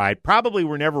for the ride. Probably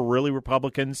were never really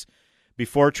Republicans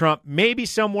before Trump. Maybe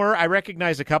somewhere. I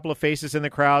recognize a couple of faces in the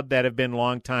crowd that have been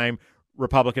longtime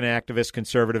Republican activists,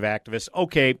 conservative activists.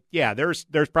 Okay, yeah, there's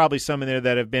probably some in there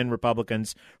that have been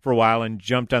Republicans for a while and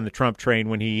jumped on the Trump train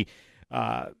when he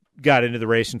got into the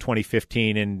race in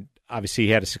 2015, and obviously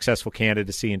he had a successful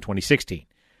candidacy in 2016.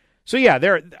 So yeah,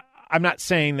 I'm not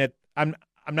saying that I'm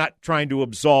not trying to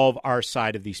absolve our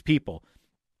side of these people,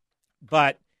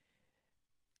 but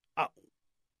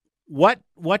what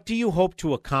do you hope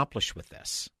to accomplish with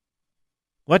this?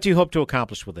 What do you hope to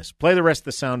accomplish with this? Play the rest of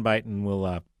the soundbite, and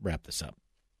we'll wrap this up.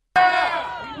 We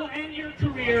will end your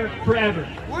career forever.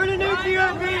 We're the nuclear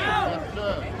agreement.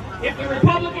 If the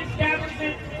Republican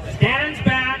establishment stands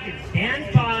back and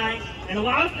stands by and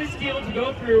allows this deal to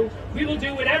go through, we will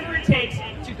do whatever it takes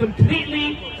to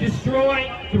completely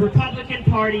destroy the Republican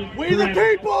Party. We the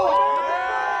people!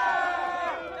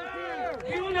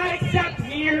 We will not accept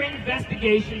mere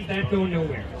investigations that go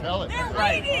nowhere. Tell it.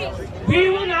 Right. We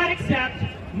will not accept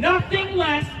nothing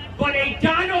less but a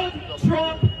Donald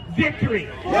Trump victory.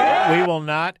 We will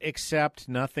not accept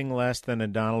nothing less than a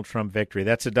Donald Trump victory.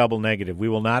 That's a double negative. We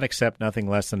will not accept nothing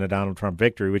less than a Donald Trump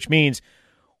victory, which means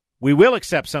we will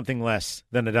accept something less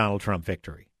than a Donald Trump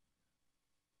victory.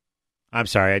 I'm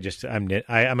sorry.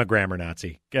 I'm a grammar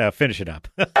Nazi. Finish it up.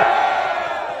 We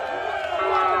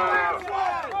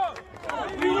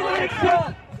will not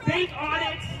accept fake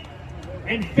audits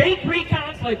and fake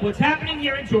recounts like what's happening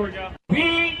here in Georgia.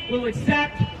 We will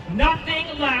accept nothing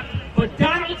left but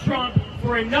Donald Trump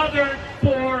for another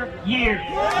 4 years.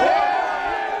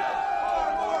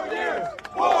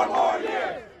 4 more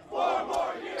years.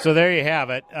 So there you have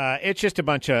it. It's just a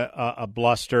bunch of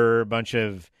bluster, a bunch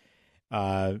of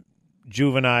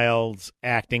juveniles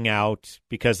acting out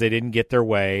because they didn't get their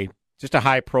way. Just a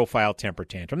high-profile temper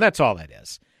tantrum. That's all that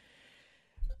is.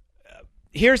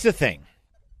 Here's the thing.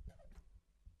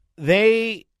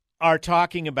 They are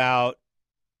talking about,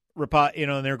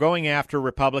 and they're going after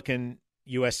Republican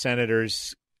U.S.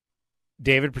 Senators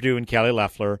David Perdue and Kelly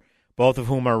Loeffler, both of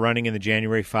whom are running in the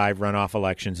January 5 runoff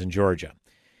elections in Georgia,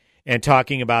 and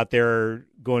talking about they're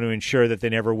going to ensure that they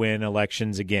never win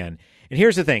elections again. And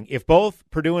here's the thing. If both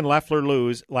Perdue and Loeffler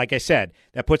lose, like I said,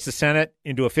 that puts the Senate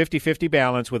into a 50-50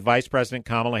 balance with Vice President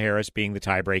Kamala Harris being the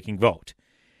tie-breaking vote.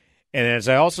 And as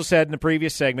I also said in the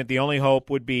previous segment, the only hope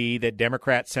would be that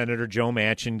Democrat Senator Joe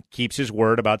Manchin keeps his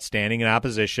word about standing in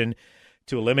opposition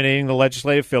to eliminating the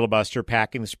legislative filibuster,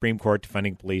 packing the Supreme Court,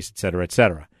 defunding police, et cetera, et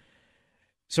cetera.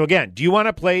 So again, do you want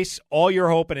to place all your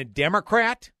hope in a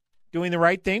Democrat doing the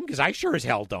right thing? Because I sure as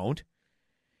hell don't.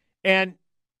 And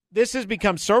this has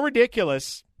become so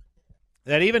ridiculous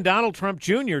that even Donald Trump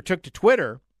Jr. took to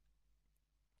Twitter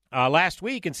last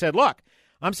week and said, look,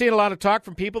 I'm seeing a lot of talk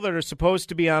from people that are supposed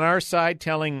to be on our side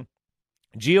telling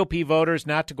GOP voters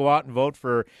not to go out and vote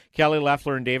for Kelly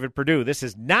Loeffler and David Perdue. This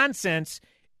is nonsense.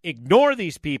 Ignore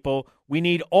these people. We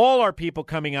need all our people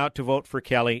coming out to vote for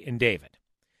Kelly and David.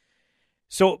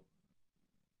 So,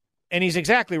 and he's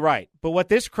exactly right. But what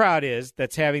this crowd is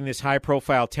that's having this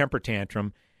high-profile temper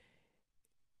tantrum,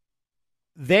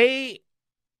 they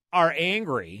are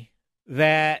angry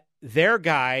that their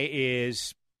guy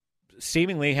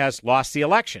seemingly has lost the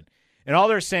election. And all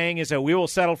they're saying is that we will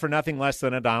settle for nothing less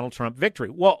than a Donald Trump victory.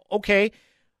 Well, okay,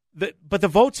 but the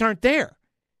votes aren't there.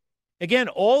 Again,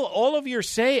 all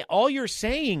you're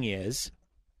saying is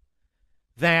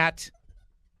that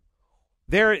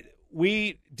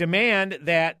we demand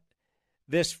that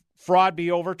this fraud be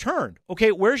overturned.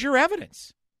 Okay, where's your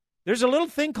evidence? There's a little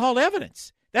thing called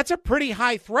evidence. That's a pretty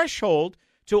high threshold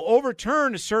to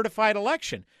overturn a certified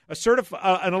election.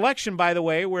 An election, by the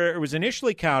way, where it was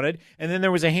initially counted, and then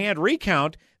there was a hand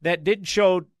recount that did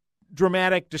show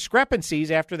dramatic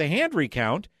discrepancies after the hand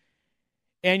recount,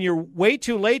 and you're way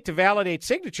too late to validate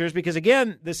signatures because,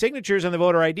 again, the signatures on the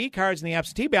voter ID cards and the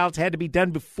absentee ballots had to be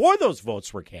done before those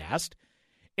votes were cast,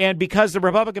 and because the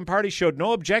Republican Party showed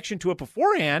no objection to it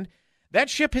beforehand, that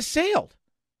ship has sailed.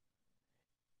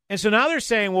 And so now they're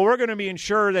saying, well, we're going to be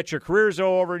ensured that your career's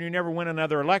over and you never win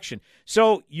another election.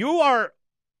 So you are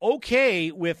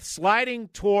okay with sliding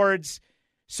towards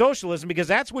socialism because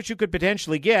that's what you could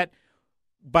potentially get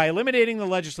by eliminating the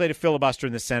legislative filibuster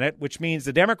in the Senate, which means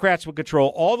the Democrats will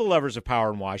control all the levers of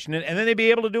power in Washington, and then they'd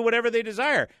be able to do whatever they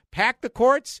desire. Pack the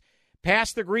courts,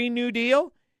 pass the Green New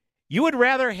Deal. You would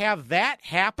rather have that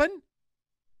happen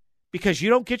because you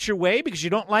don't get your way, because you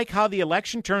don't like how the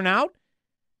election turned out?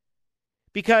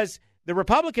 Because the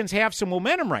Republicans have some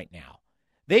momentum right now.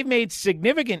 They've made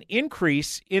significant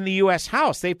increase in the U.S.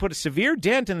 House. They put a severe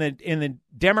dent in the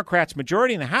Democrats'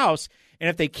 majority in the House, and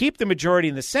if they keep the majority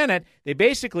in the Senate, they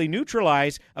basically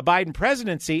neutralize a Biden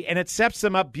presidency, and it sets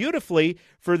them up beautifully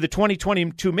for the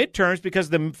 2022 midterms, because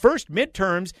the first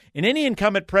midterms in any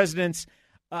incumbent president's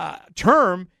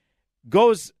term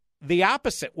goes the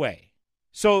opposite way.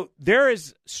 So there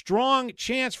is strong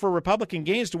chance for Republican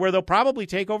gains to where they'll probably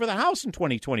take over the House in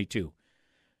 2022.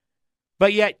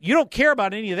 But yet you don't care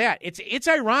about any of that. It's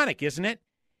ironic, isn't it?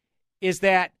 Is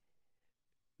that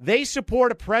they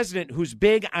support a president who's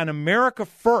big on America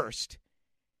first,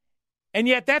 and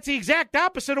yet that's the exact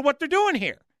opposite of what they're doing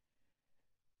here.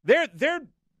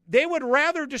 They would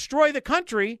rather destroy the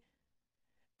country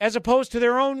as opposed to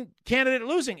their own candidate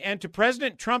losing. And to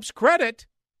President Trump's credit,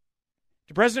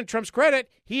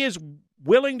 he is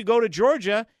willing to go to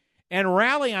Georgia and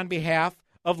rally on behalf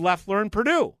of Loeffler and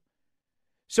Perdue.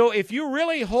 So if you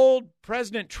really hold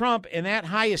President Trump in that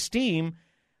high esteem,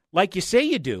 like you say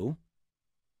you do,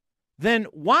 then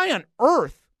why on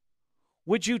earth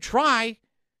would you try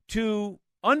to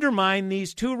undermine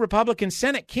these two Republican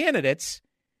Senate candidates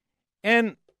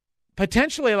and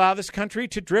potentially allow this country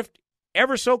to drift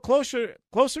ever so closer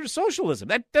to socialism?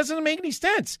 That doesn't make any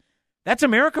sense. That's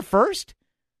America first?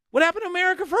 What happened to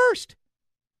America first?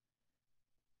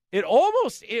 It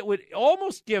would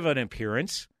almost give an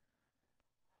appearance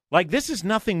like this is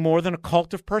nothing more than a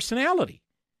cult of personality.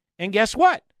 And guess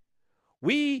what?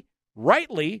 We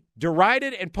rightly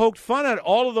derided and poked fun at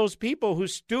all of those people who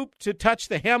stooped to touch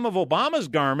the hem of Obama's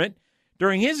garment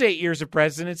during his 8 years of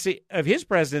presidency.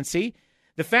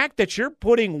 The fact that you're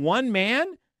putting one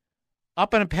man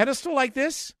up on a pedestal like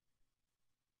this,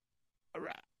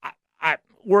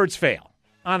 words fail.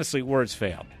 Honestly, words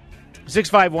fail.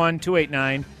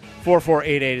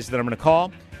 651-289-4488 is the number to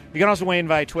call. You can also weigh in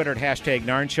via Twitter at hashtag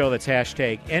Narn Show. That's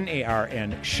hashtag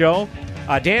NARN Show.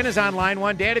 Dan is on line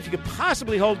one. Dan, if you could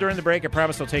possibly hold during the break, I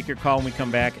promise I'll take your call when we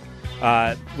come back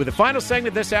with the final segment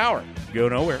of this hour. Go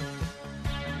nowhere.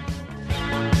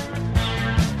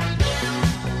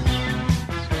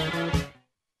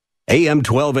 AM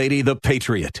 1280, The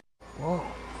Patriot. Whoa.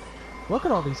 Look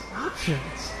at all these options.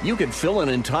 You could fill an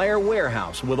entire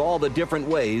warehouse with all the different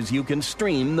ways you can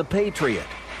stream The Patriot.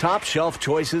 Top shelf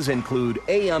choices include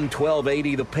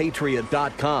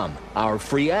AM1280thepatriot.com, our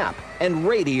free app, and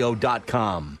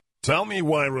radio.com. Tell me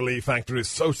why Relief Factor is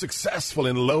so successful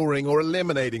in lowering or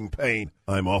eliminating pain.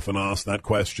 I'm often asked that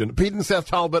question. Pete and Seth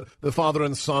Talbot, the father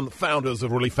and son founders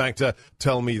of Relief Factor,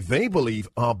 tell me they believe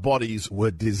our bodies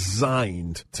were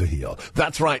designed to heal.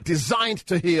 That's right, designed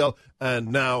to heal.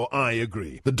 And now I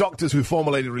agree. The doctors who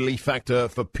formulated Relief Factor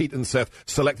for Pete and Seth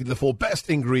selected the 4 best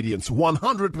ingredients,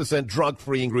 100%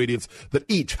 drug-free ingredients that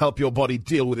each help your body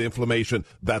deal with inflammation.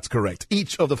 That's correct.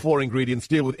 Each of the 4 ingredients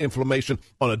deal with inflammation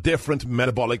on a different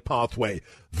metabolic pathway.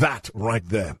 That right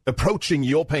there, approaching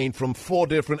your pain from 4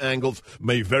 different angles,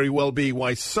 may very well be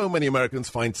why so many Americans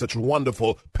find such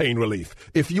wonderful pain relief.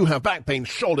 If you have back pain,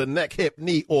 shoulder, neck, hip,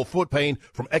 knee, or foot pain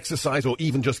from exercise or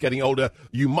even just getting older,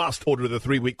 you must order the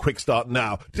 3-week quick start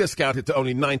now. Discounted to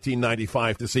only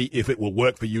 $19.95 to see if it will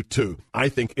work for you too. I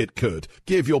think it could.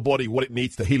 Give your body what it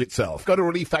needs to heal itself. Go to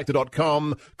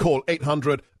ReliefFactor.com. Call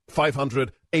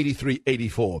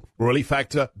 800-500-8384.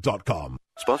 ReliefFactor.com.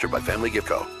 Sponsored by Family Gift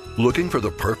Co. Looking for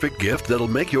the perfect gift that'll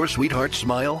make your sweetheart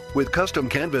smile? With custom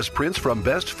canvas prints from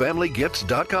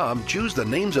bestfamilygifts.com, choose the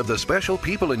names of the special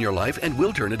people in your life and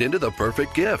we'll turn it into the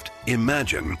perfect gift.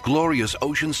 Imagine glorious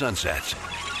ocean sunsets,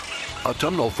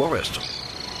 autumnal forests,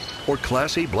 or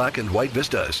classy black and white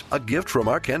vistas. A gift from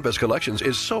our canvas collections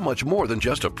is so much more than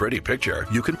just a pretty picture.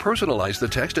 You can personalize the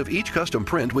text of each custom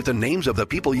print with the names of the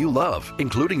people you love,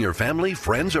 including your family,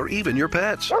 friends, or even your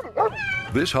pets.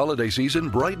 This holiday season,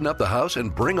 brighten up the house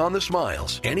and bring on the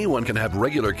smiles. Anyone can have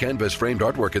regular canvas framed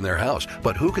artwork in their house,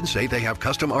 but who can say they have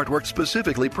custom artwork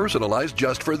specifically personalized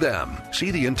just for them?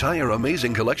 See the entire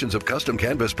amazing collections of custom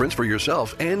canvas prints for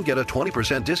yourself and get a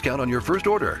 20% discount on your first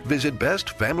order. Visit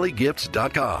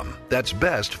bestfamilygifts.com. That's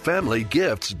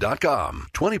bestfamilygifts.com.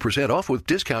 20% off with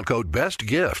discount code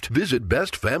BESTGIFT. Visit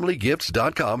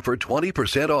bestfamilygifts.com for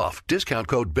 20% off. Discount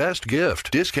code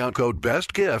BESTGIFT. Discount code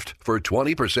BESTGIFT for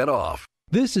 20% off.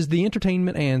 This is the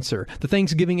Entertainment Answer. The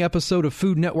Thanksgiving episode of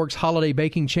Food Network's Holiday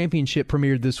Baking Championship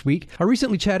premiered this week. I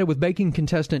recently chatted with baking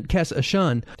contestant Kes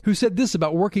Ashun, who said this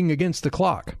about working against the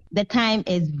clock. The time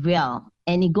is real.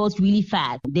 and it goes really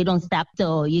fast. They don't stop.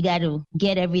 So you got to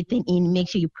get everything in, make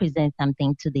sure you present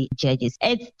something to the judges.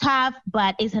 It's tough,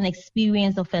 but it's an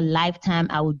experience of a lifetime.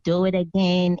 I would do it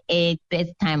again. It's the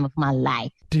best time of my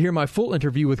life. To hear my full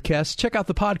interview with Kess, check out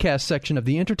the podcast section of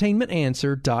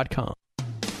theentertainmentanswer.com.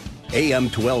 AM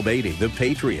 1280, The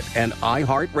Patriot, and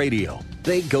iHeartRadio.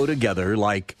 They go together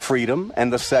like freedom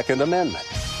and the Second Amendment.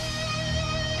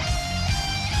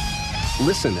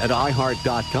 Listen at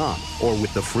iHeart.com or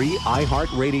with the free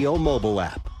iHeartRadio mobile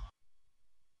app.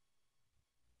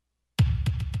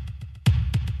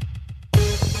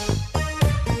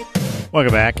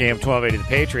 Welcome back, AM 1280 The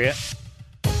Patriot.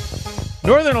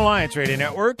 Northern Alliance Radio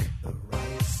Network.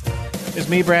 It's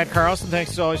me, Brad Carlson.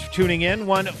 Thanks as always for tuning in.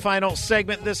 One final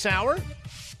segment this hour.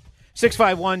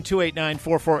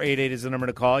 651-289-4488 is the number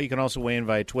to call. You can also weigh in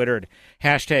via Twitter at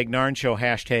hashtag Narn Show,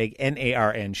 hashtag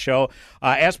NARN Show.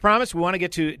 As promised, we want to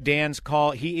get to Dan's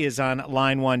call. He is on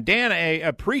line one. Dan, I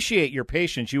appreciate your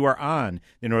patience. You are on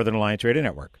the Northern Alliance Radio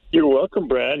Network. You're welcome,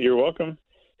 Brad. You're welcome.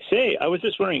 Say, I was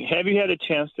just wondering, have you had a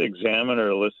chance to examine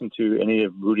or listen to any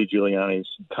of Rudy Giuliani's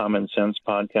Common Sense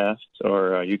podcasts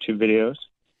or YouTube videos?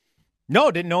 No,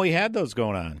 didn't know he had those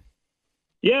going on.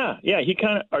 Yeah. He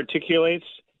kind of articulates,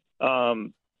 a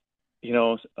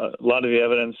lot of the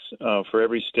evidence for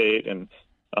every state, and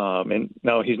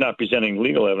now he's not presenting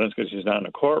legal evidence because he's not in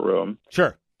a courtroom.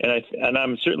 Sure. And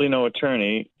I'm certainly no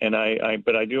attorney,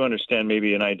 but I do understand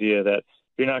maybe an idea that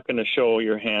you're not going to show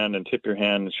your hand and tip your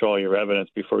hand and show all your evidence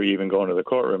before you even go into the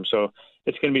courtroom. So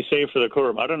it's going to be safe for the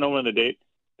courtroom. I don't know when the date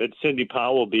that Sidney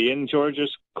Powell will be in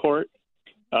Georgia's court.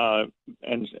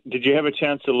 And did you have a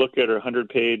chance to look at her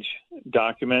 100-page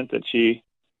document that she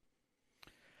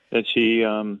not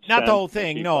the whole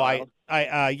thing? No, you're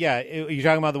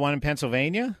talking about the one in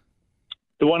Pennsylvania?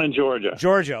 The one in Georgia.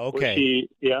 Georgia, okay.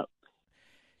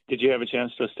 Did you have a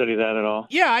chance to study that at all?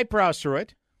 Yeah, I browsed through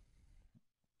it.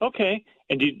 Okay.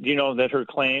 And do you know that her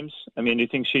claims, do you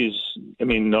think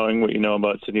knowing what you know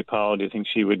about Sidney Powell, do you think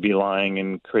she would be lying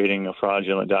and creating a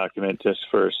fraudulent document just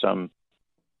for some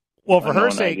Well, for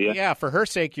her sake, idea? For her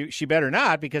sake, she better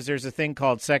not, because there's a thing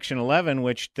called Section 11,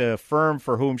 which the firm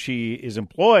for whom she is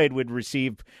employed would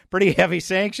receive pretty heavy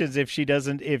sanctions if she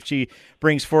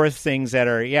brings forth things that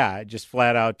are, just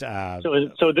flat out.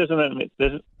 So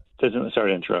doesn't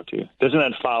sorry to interrupt you. Doesn't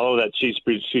that follow that she's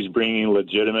bringing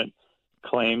legitimate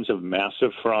claims of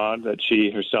massive fraud that she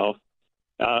herself?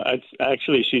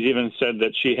 Actually, she's even said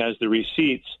that she has the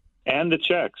receipts and the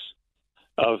checks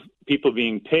of people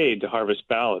being paid to harvest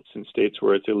ballots in states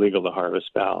where it's illegal to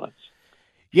harvest ballots.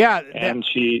 Yeah,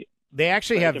 they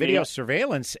actually have video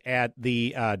surveillance at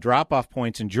the drop-off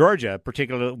points in Georgia,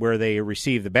 particularly where they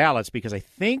receive the ballots, because I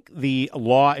think the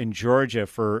law in Georgia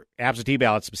for absentee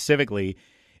ballots specifically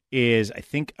is, I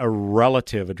think, a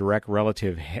direct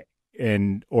relative,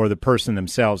 or the person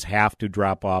themselves have to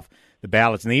drop off the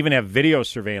ballots, and they even have video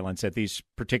surveillance at these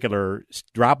particular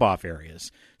drop-off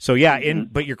areas. So,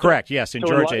 but you're correct. Yes, in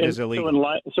Georgia it is illegal.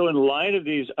 So in light of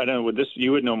these, I don't know,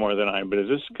 you would know more than I, but is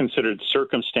this considered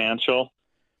circumstantial?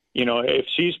 If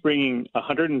she's bringing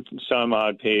 100 and some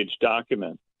odd page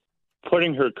document,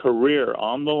 putting her career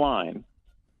on the line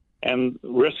and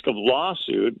risk of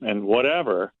lawsuit and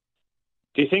whatever,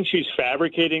 do you think she's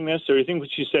fabricating this, or do you think when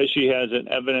she says she has an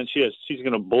evidence, she's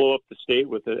going to blow up the state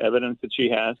with the evidence that she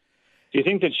has? Do you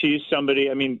think that she's somebody?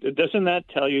 Doesn't that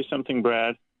tell you something,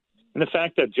 Brad? And the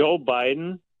fact that Joe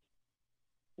Biden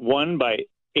won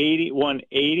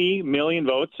 80 million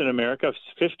votes in America,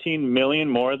 15 million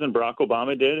more than Barack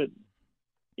Obama did.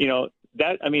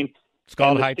 It's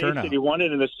called high turnout. That he won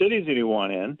in, and the cities that he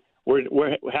won in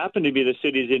were happened to be the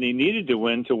cities that he needed to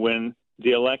win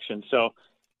the election. So,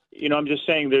 I'm just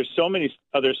saying there's so many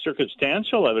other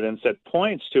circumstantial evidence that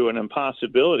points to an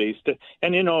impossibility.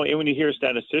 And, when you hear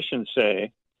statisticians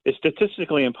say it's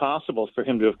statistically impossible for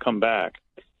him to have come back,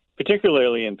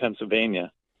 particularly in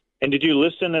Pennsylvania. And did you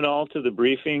listen at all to the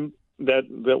briefing that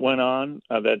went on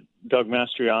that Doug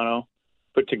Mastriano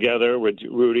put together with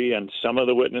Rudy and some of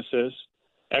the witnesses,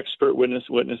 expert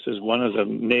witnesses? One is a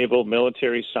naval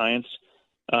military science,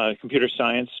 computer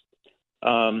science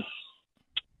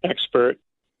expert,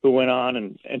 who went on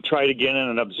and tried to get in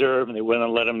and observe, and they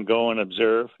wouldn't let him go and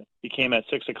observe. He came at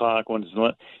 6 o'clock when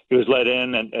he was let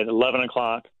in at 11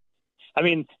 o'clock.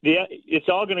 It's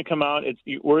all going to come out.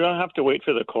 We're going to have to wait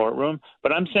for the courtroom.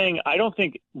 But I'm saying I don't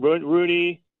think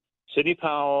Rudy, Sidney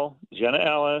Powell, Jenna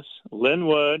Ellis, Lynn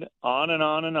Wood, on and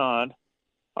on and on,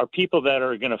 are people that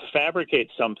are going to fabricate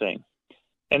something.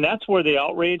 And that's where the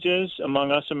outrage is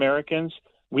among us Americans.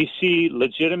 We see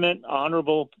legitimate,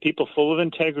 honorable people full of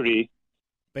integrity.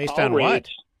 Based on what?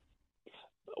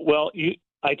 Well,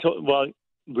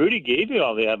 Rudy gave you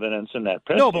all the evidence in that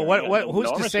press. No, but hearing.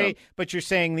 who's to say? But you're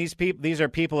saying these are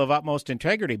people of utmost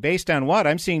integrity. Based on what?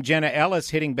 I'm seeing Jenna Ellis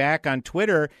hitting back on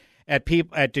Twitter at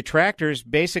detractors.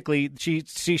 Basically, she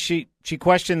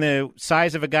questioned the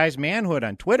size of a guy's manhood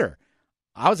on Twitter.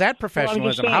 How is that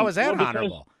professionalism? How is that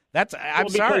honorable? I'm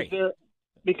sorry.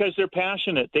 Because they're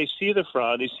passionate. They see the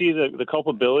fraud. They see the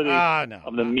culpability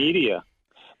of the media.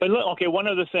 But look, okay, one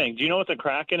other thing. Do you know what the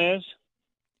Kraken is?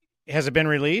 Has it been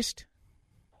released?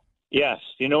 Yes.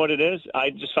 Do you know what it is?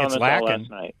 I just found this out last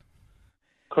night.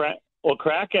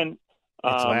 Kraken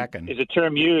is a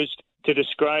term used to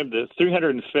describe the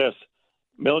 305th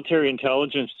Military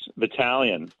Intelligence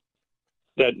Battalion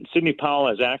that Sidney Powell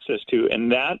has access to,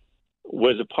 and that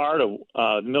was a part of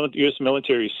the U.S.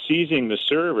 military seizing the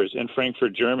servers in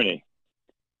Frankfurt, Germany.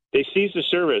 They seized the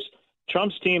servers.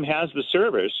 Trump's team has the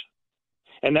servers,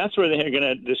 and that's where they're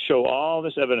going to show all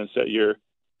this evidence that you're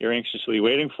anxiously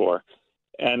waiting for.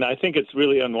 And I think it's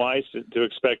really unwise to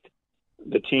expect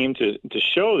the team to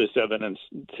show this evidence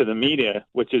to the media,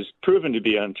 which is proven to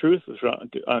be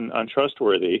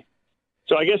untrustworthy.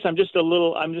 So I guess I'm just a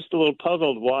little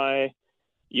puzzled why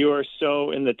you are so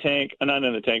not in the tank,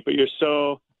 but you're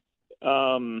so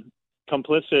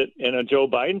complicit in a Joe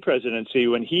Biden presidency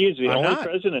when he is the only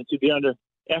president to be under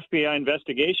FBI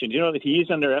investigation. Do you know that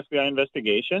he's under FBI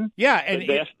investigation? Yeah, and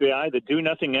the FBI, the do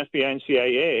nothing FBI and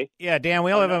CIA. Yeah, Dan,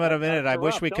 we only have about a minute. I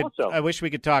wish we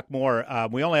could talk more.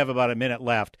 We only have about a minute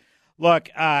left. Look,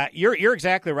 you're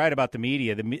exactly right about the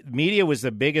media. The media was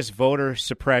the biggest voter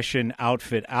suppression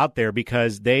outfit out there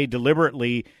because they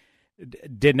deliberately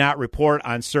did not report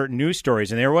on certain news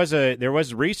stories. And there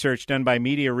was research done by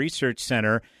Media Research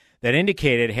Center that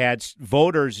indicated had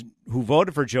voters who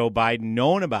voted for Joe Biden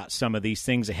known about some of these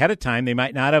things ahead of time, they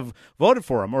might not have voted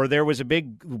for him. Or there was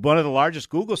one of the largest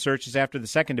Google searches after the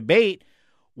second debate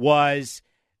was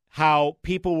how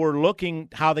people were looking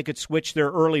how they could switch their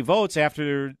early votes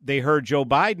after they heard Joe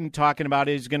Biden talking about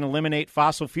he's going to eliminate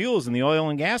fossil fuels in the oil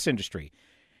and gas industry.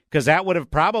 Because that would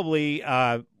have probably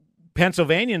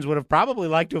Pennsylvanians would have probably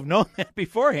liked to have known that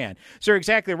beforehand. So you're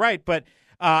exactly right. But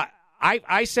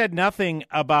I said nothing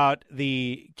about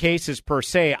the cases per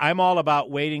se. I'm all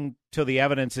about waiting till the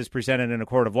evidence is presented in a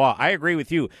court of law. I agree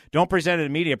with you. Don't present it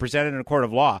in media, present it in a court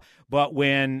of law. But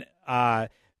when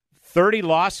 30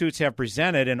 lawsuits have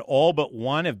presented and all but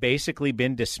one have basically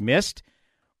been dismissed,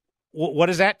 what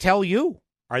does that tell you?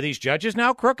 Are these judges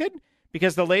now crooked?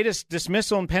 Because the latest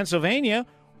dismissal in Pennsylvania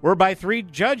were by 3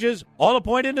 judges, all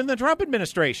appointed in the Trump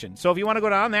administration. So if you want to go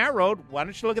down that road, why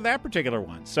don't you look at that particular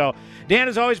one? So, Dan,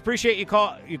 as always, appreciate you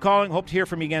calling. Hope to hear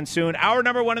from you again soon. Hour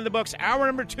number 1 in the books. Hour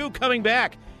number 2 coming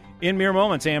back in mere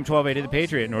moments. AM 1280, The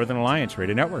Patriot, Northern Alliance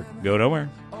Radio Network. Go nowhere.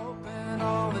 Open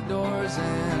all the doors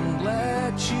and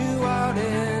let you out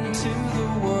into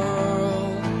the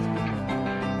world.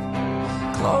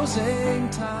 Closing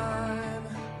time.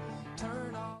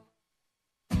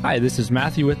 Hi, this is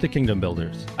Matthew with the Kingdom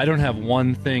Builders. I don't have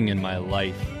one thing in my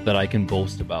life that I can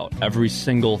boast about. Every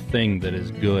single thing that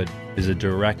is good is a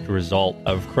direct result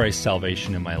of Christ's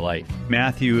salvation in my life.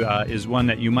 Matthew is one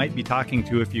that you might be talking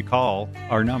to if you call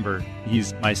our number.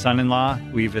 He's my son-in-law.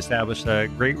 We've established a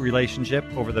great relationship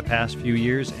over the past few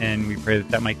years, and we pray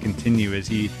that might continue as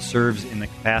he serves in the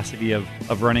capacity of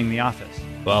running the office.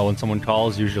 Well, when someone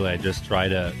calls, usually I just try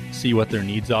to see what their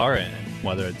needs are, and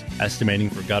whether it's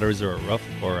estimating for gutters or a roof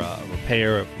or a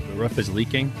repair if the roof is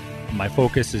leaking. My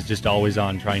focus is just always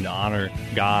on trying to honor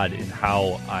God in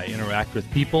how I interact with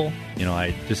people. You know,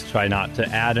 I just try not to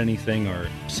add anything or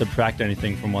subtract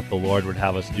anything from what the Lord would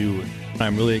have us do.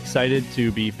 I'm really excited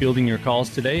to be fielding your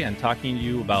calls today and talking to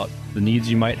you about the needs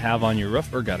you might have on your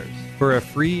roof or gutters. For a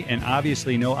free and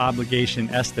obviously no obligation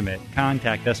estimate,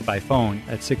 contact us by phone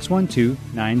at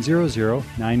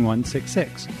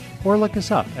 612-900-9166 or look us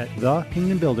up at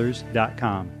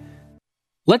thekingdombuilders.com.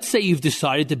 Let's say you've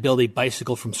decided to build a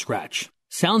bicycle from scratch.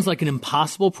 Sounds like an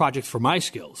impossible project for my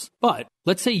skills, but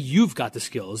let's say you've got the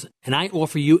skills and I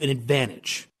offer you an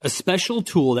advantage, a special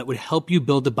tool that would help you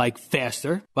build the bike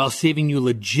faster while saving you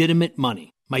legitimate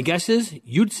money. My guess is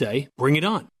you'd say, bring it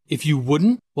on. If you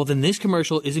wouldn't, well then this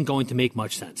commercial isn't going to make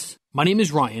much sense. My name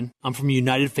is Ryan. I'm from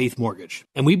United Faith Mortgage,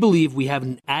 and we believe we have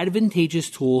an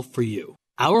advantageous tool for you.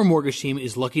 Our mortgage team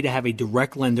is lucky to have a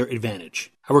direct lender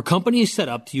advantage. Our company is set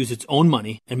up to use its own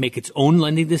money and make its own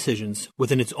lending decisions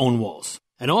within its own walls.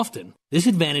 And often, this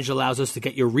advantage allows us to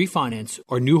get your refinance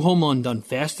or new home loan done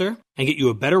faster and get you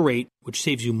a better rate, which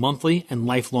saves you monthly and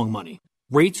lifelong money.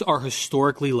 Rates are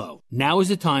historically low. Now is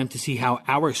the time to see how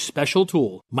our special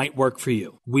tool might work for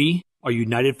you. We are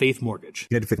United Faith Mortgage.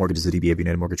 United Faith Mortgage is a DBA of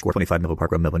United Mortgage Corp. 25 Melville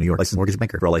Park Road, Melville, New York. Licensed mortgage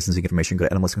banker. For all licensing information, go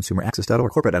to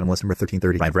nmlsconsumeraccess.org. Corporate NMLS number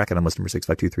 1330. VRAC NMLS number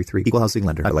 65233. Equal housing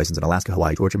lender. License in Alaska,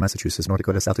 Hawaii, Georgia, Massachusetts, North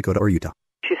Dakota, South Dakota, or Utah.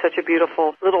 She's such a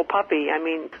beautiful little puppy. I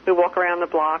mean, we walk around the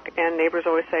block and neighbors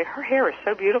always say, her hair is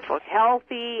so beautiful.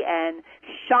 Healthy and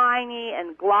shiny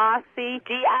and glossy.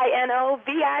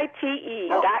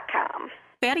 DINOVITE.com.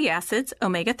 Fatty acids,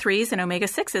 omega-3s, and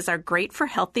omega-6s are great for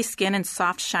healthy skin and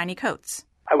soft, shiny coats.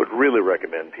 I would really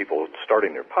recommend people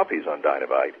starting their puppies on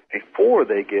Dynavite before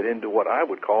they get into what I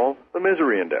would call the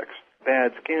misery index.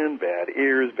 Bad skin, bad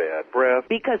ears, bad breath.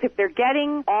 Because if they're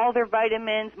getting all their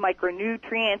vitamins,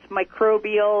 micronutrients,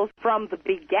 microbials from the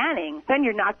beginning, then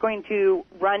you're not going to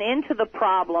run into the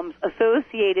problems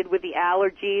associated with the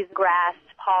allergies, grass,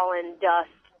 pollen, dust,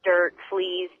 dirt,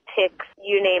 fleas, ticks,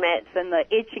 you name it, and the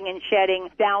itching and shedding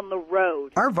down the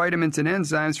road. Our vitamins and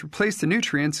enzymes replace the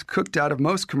nutrients cooked out of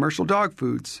most commercial dog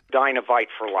foods. Dynavite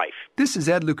for life. This is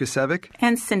Ed Lukasevic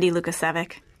and Cindy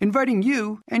Lukasevic, inviting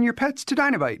you and your pets to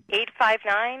Dynavite.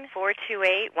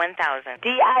 859-428-1000.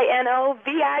 DINOVITE.com.